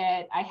considered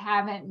it. I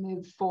haven't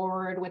moved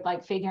forward with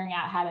like figuring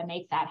out how to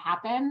make that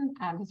happen,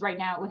 because right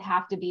now it would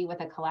have to be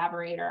with a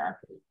collaborator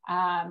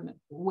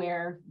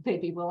where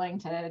they'd be willing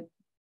to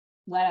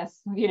let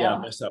us,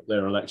 mess up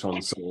their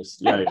electron source.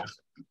 Yeah.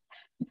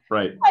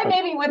 Right. I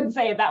maybe wouldn't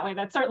say it that way.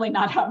 That's certainly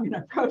not how I'm going to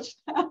approach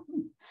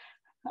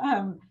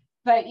them.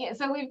 But yeah,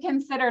 so we've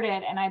considered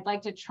it, and I'd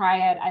like to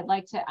try it. I'd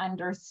like to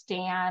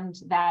understand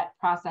that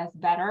process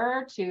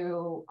better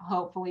to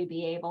hopefully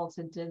be able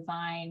to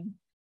design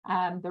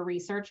the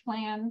research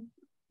plan.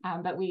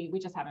 But we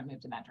just haven't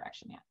moved in that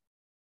direction yet.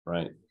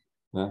 Right.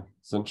 Yeah,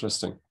 it's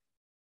interesting.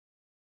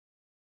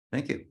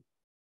 Thank you.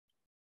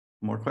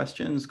 More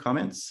questions,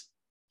 comments?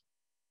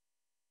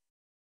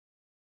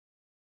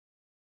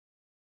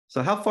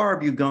 So how far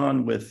have you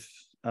gone with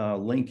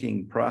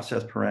linking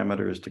process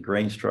parameters to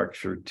grain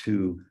structure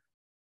to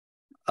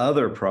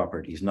other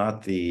properties,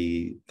 not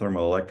the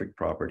thermoelectric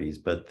properties,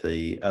 but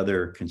the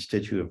other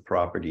constitutive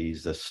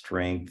properties, the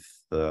strength,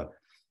 the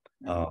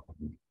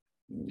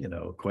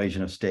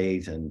equation of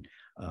states and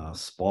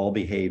spall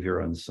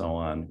behavior and so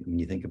on? When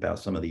you think about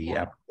some of the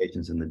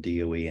applications in the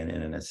DOE and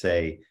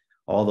NNSA,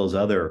 all those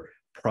other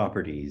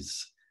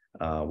properties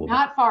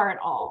not far at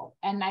all.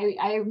 And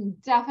I'm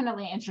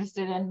definitely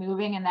interested in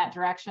moving in that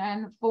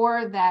direction.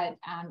 For that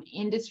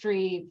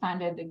industry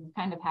funded,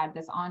 kind of had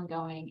this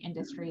ongoing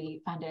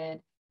industry funded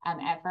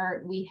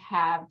effort, we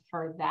have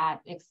for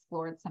that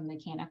explored some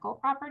mechanical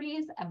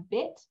properties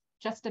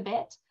just a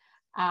bit,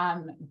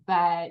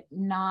 but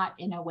not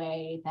in a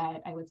way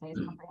that I would say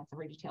is comprehensive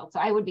or detailed. So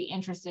I would be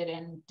interested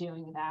in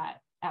doing that.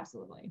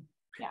 Absolutely.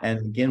 Yeah. And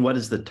again, what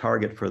is the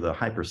target for the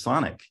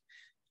hypersonic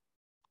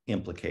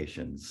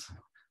implications?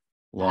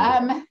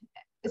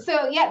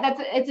 So yeah,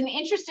 it's an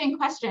interesting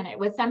question. It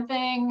was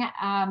something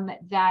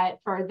that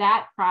for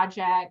that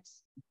project,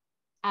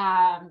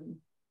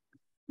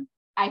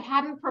 I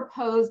hadn't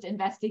proposed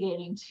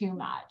investigating too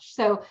much.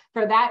 So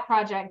for that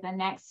project, the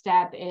next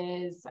step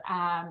is,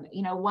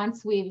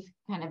 once we've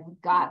kind of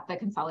got the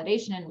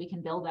consolidation and we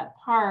can build up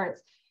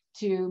parts,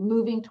 to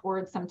moving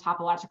towards some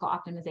topological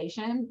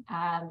optimization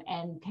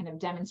and kind of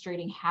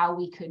demonstrating how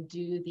we could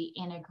do the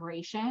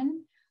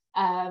integration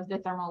of the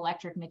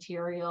thermoelectric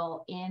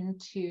material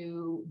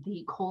into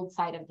the cold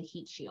side of the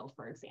heat shield,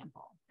 for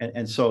example.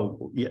 And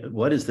so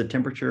what is the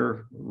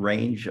temperature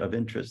range of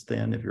interest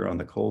then if you're on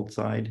the cold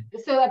side?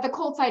 So at the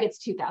cold side, it's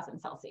 2000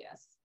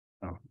 Celsius.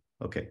 Oh,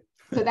 okay.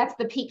 So that's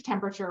the peak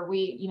temperature.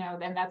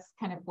 Then that's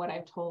kind of what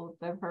I've told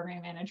the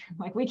program manager.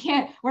 Like,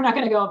 we're not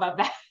going to go above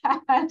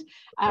that.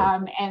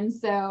 And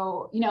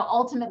so,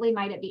 ultimately,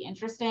 might it be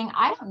interesting?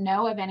 I don't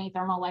know of any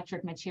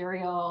thermoelectric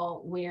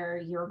material where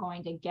you're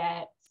going to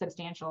get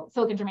substantial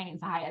silicon germanium is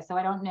the highest. So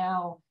I don't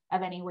know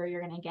of anywhere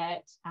you're going to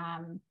get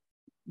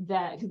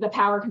the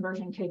power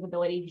conversion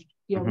capability,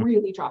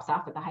 really drops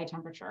off at the high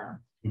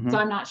temperature. So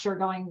I'm not sure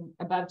going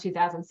above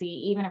 2000 C,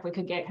 even if we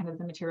could get kind of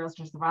the materials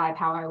to survive,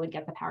 how I would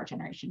get the power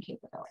generation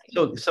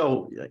capability.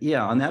 So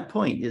yeah, on that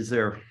point, is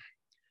there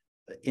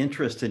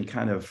interest in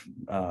kind of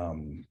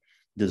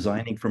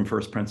designing from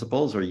first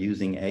principles or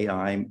using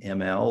AI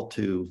ML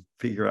to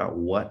figure out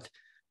what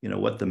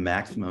the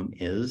maximum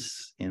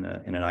is in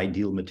an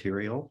ideal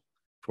material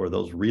for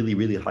those really,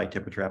 really high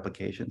temperature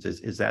applications?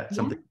 Is that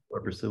something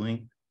we're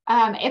pursuing?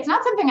 It's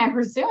not something I'm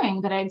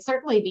pursuing, but I'd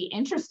certainly be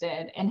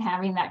interested in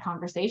having that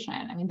conversation.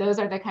 I mean, those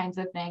are the kinds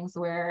of things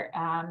where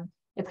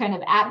it's kind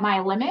of at my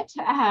limit,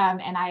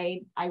 and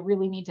I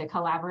really need to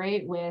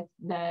collaborate with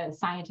the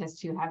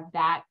scientists who have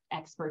that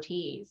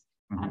expertise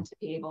to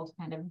be able to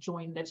kind of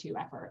join the two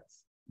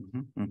efforts.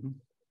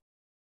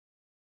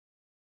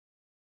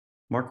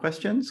 More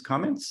questions,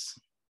 comments?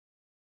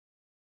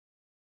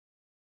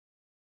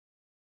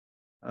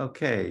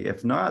 Okay,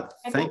 if not,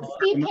 I think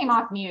Steve came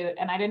off mute,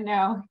 and I didn't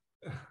know.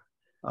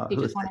 He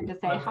just wanted to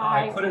say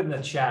hi. I put it in the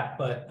chat,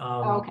 but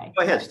okay.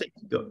 Go ahead, Steve.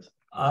 Go.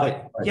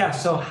 Yeah.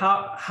 So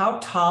how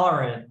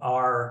tolerant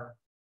are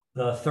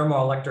the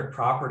thermoelectric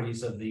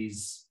properties of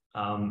these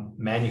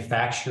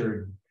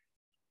manufactured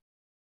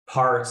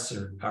parts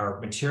or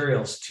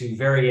materials to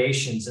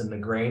variations in the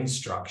grain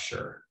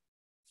structure?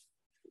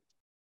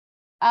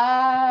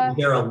 Is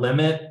there a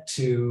limit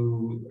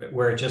to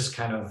where it just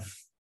kind of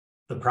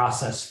the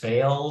process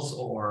fails,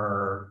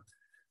 or?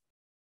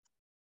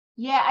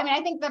 Yeah, I mean,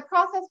 I think the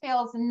process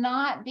fails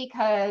not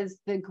because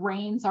the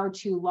grains are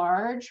too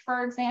large,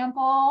 for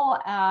example.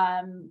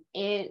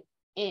 It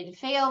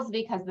fails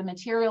because the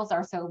materials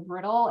are so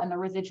brittle and the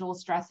residual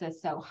stress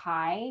is so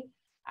high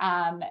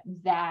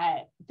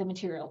that the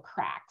material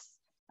cracks.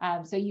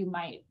 So you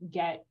might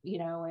get,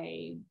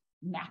 a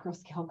macro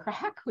scale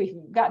crack. We've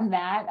gotten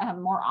that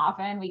more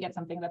often. We get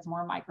something that's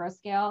more micro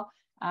scale.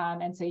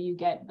 And so you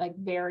get like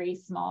very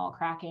small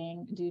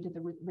cracking due to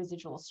the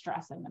residual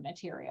stress in the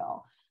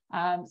material.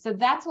 So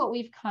that's what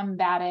we've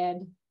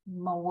combated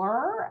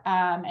more.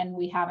 And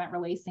we haven't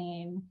really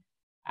seen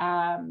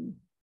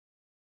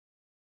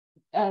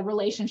a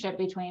relationship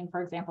between,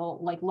 for example,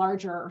 like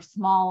larger or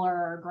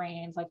smaller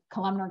grains, like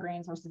columnar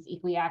grains versus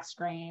equiaxed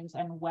grains,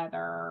 and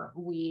whether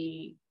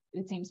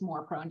it seems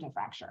more prone to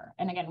fracture.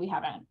 And again, we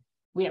haven't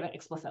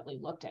explicitly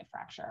looked at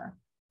fracture,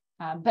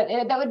 but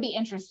that would be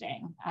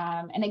interesting.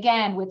 And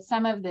again, with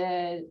some of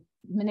the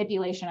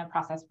manipulation of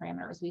process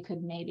parameters, we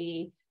could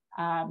maybe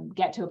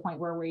get to a point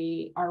where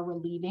we are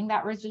relieving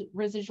that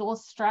residual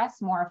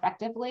stress more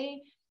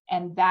effectively.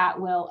 And that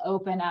will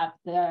open up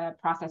the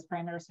process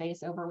parameter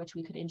space over which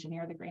we could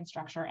engineer the grain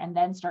structure, and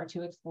then start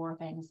to explore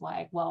things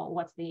like, well,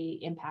 what's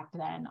the impact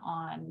then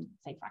on,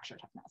 say, fracture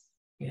toughness?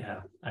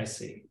 Yeah, I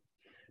see.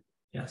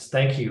 Yes,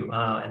 thank you.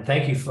 And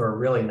thank you for a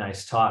really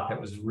nice talk.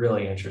 That was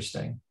really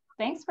interesting.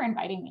 Thanks for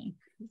inviting me.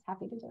 I was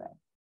happy to do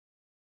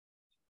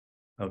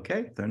it. Okay,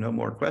 if there are no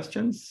more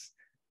questions,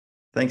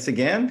 thanks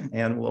again,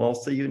 and we'll all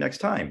see you next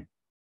time.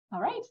 All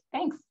right,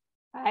 thanks.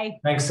 Bye.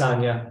 Thanks,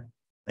 Sonia.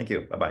 Thank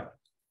you. Bye-bye.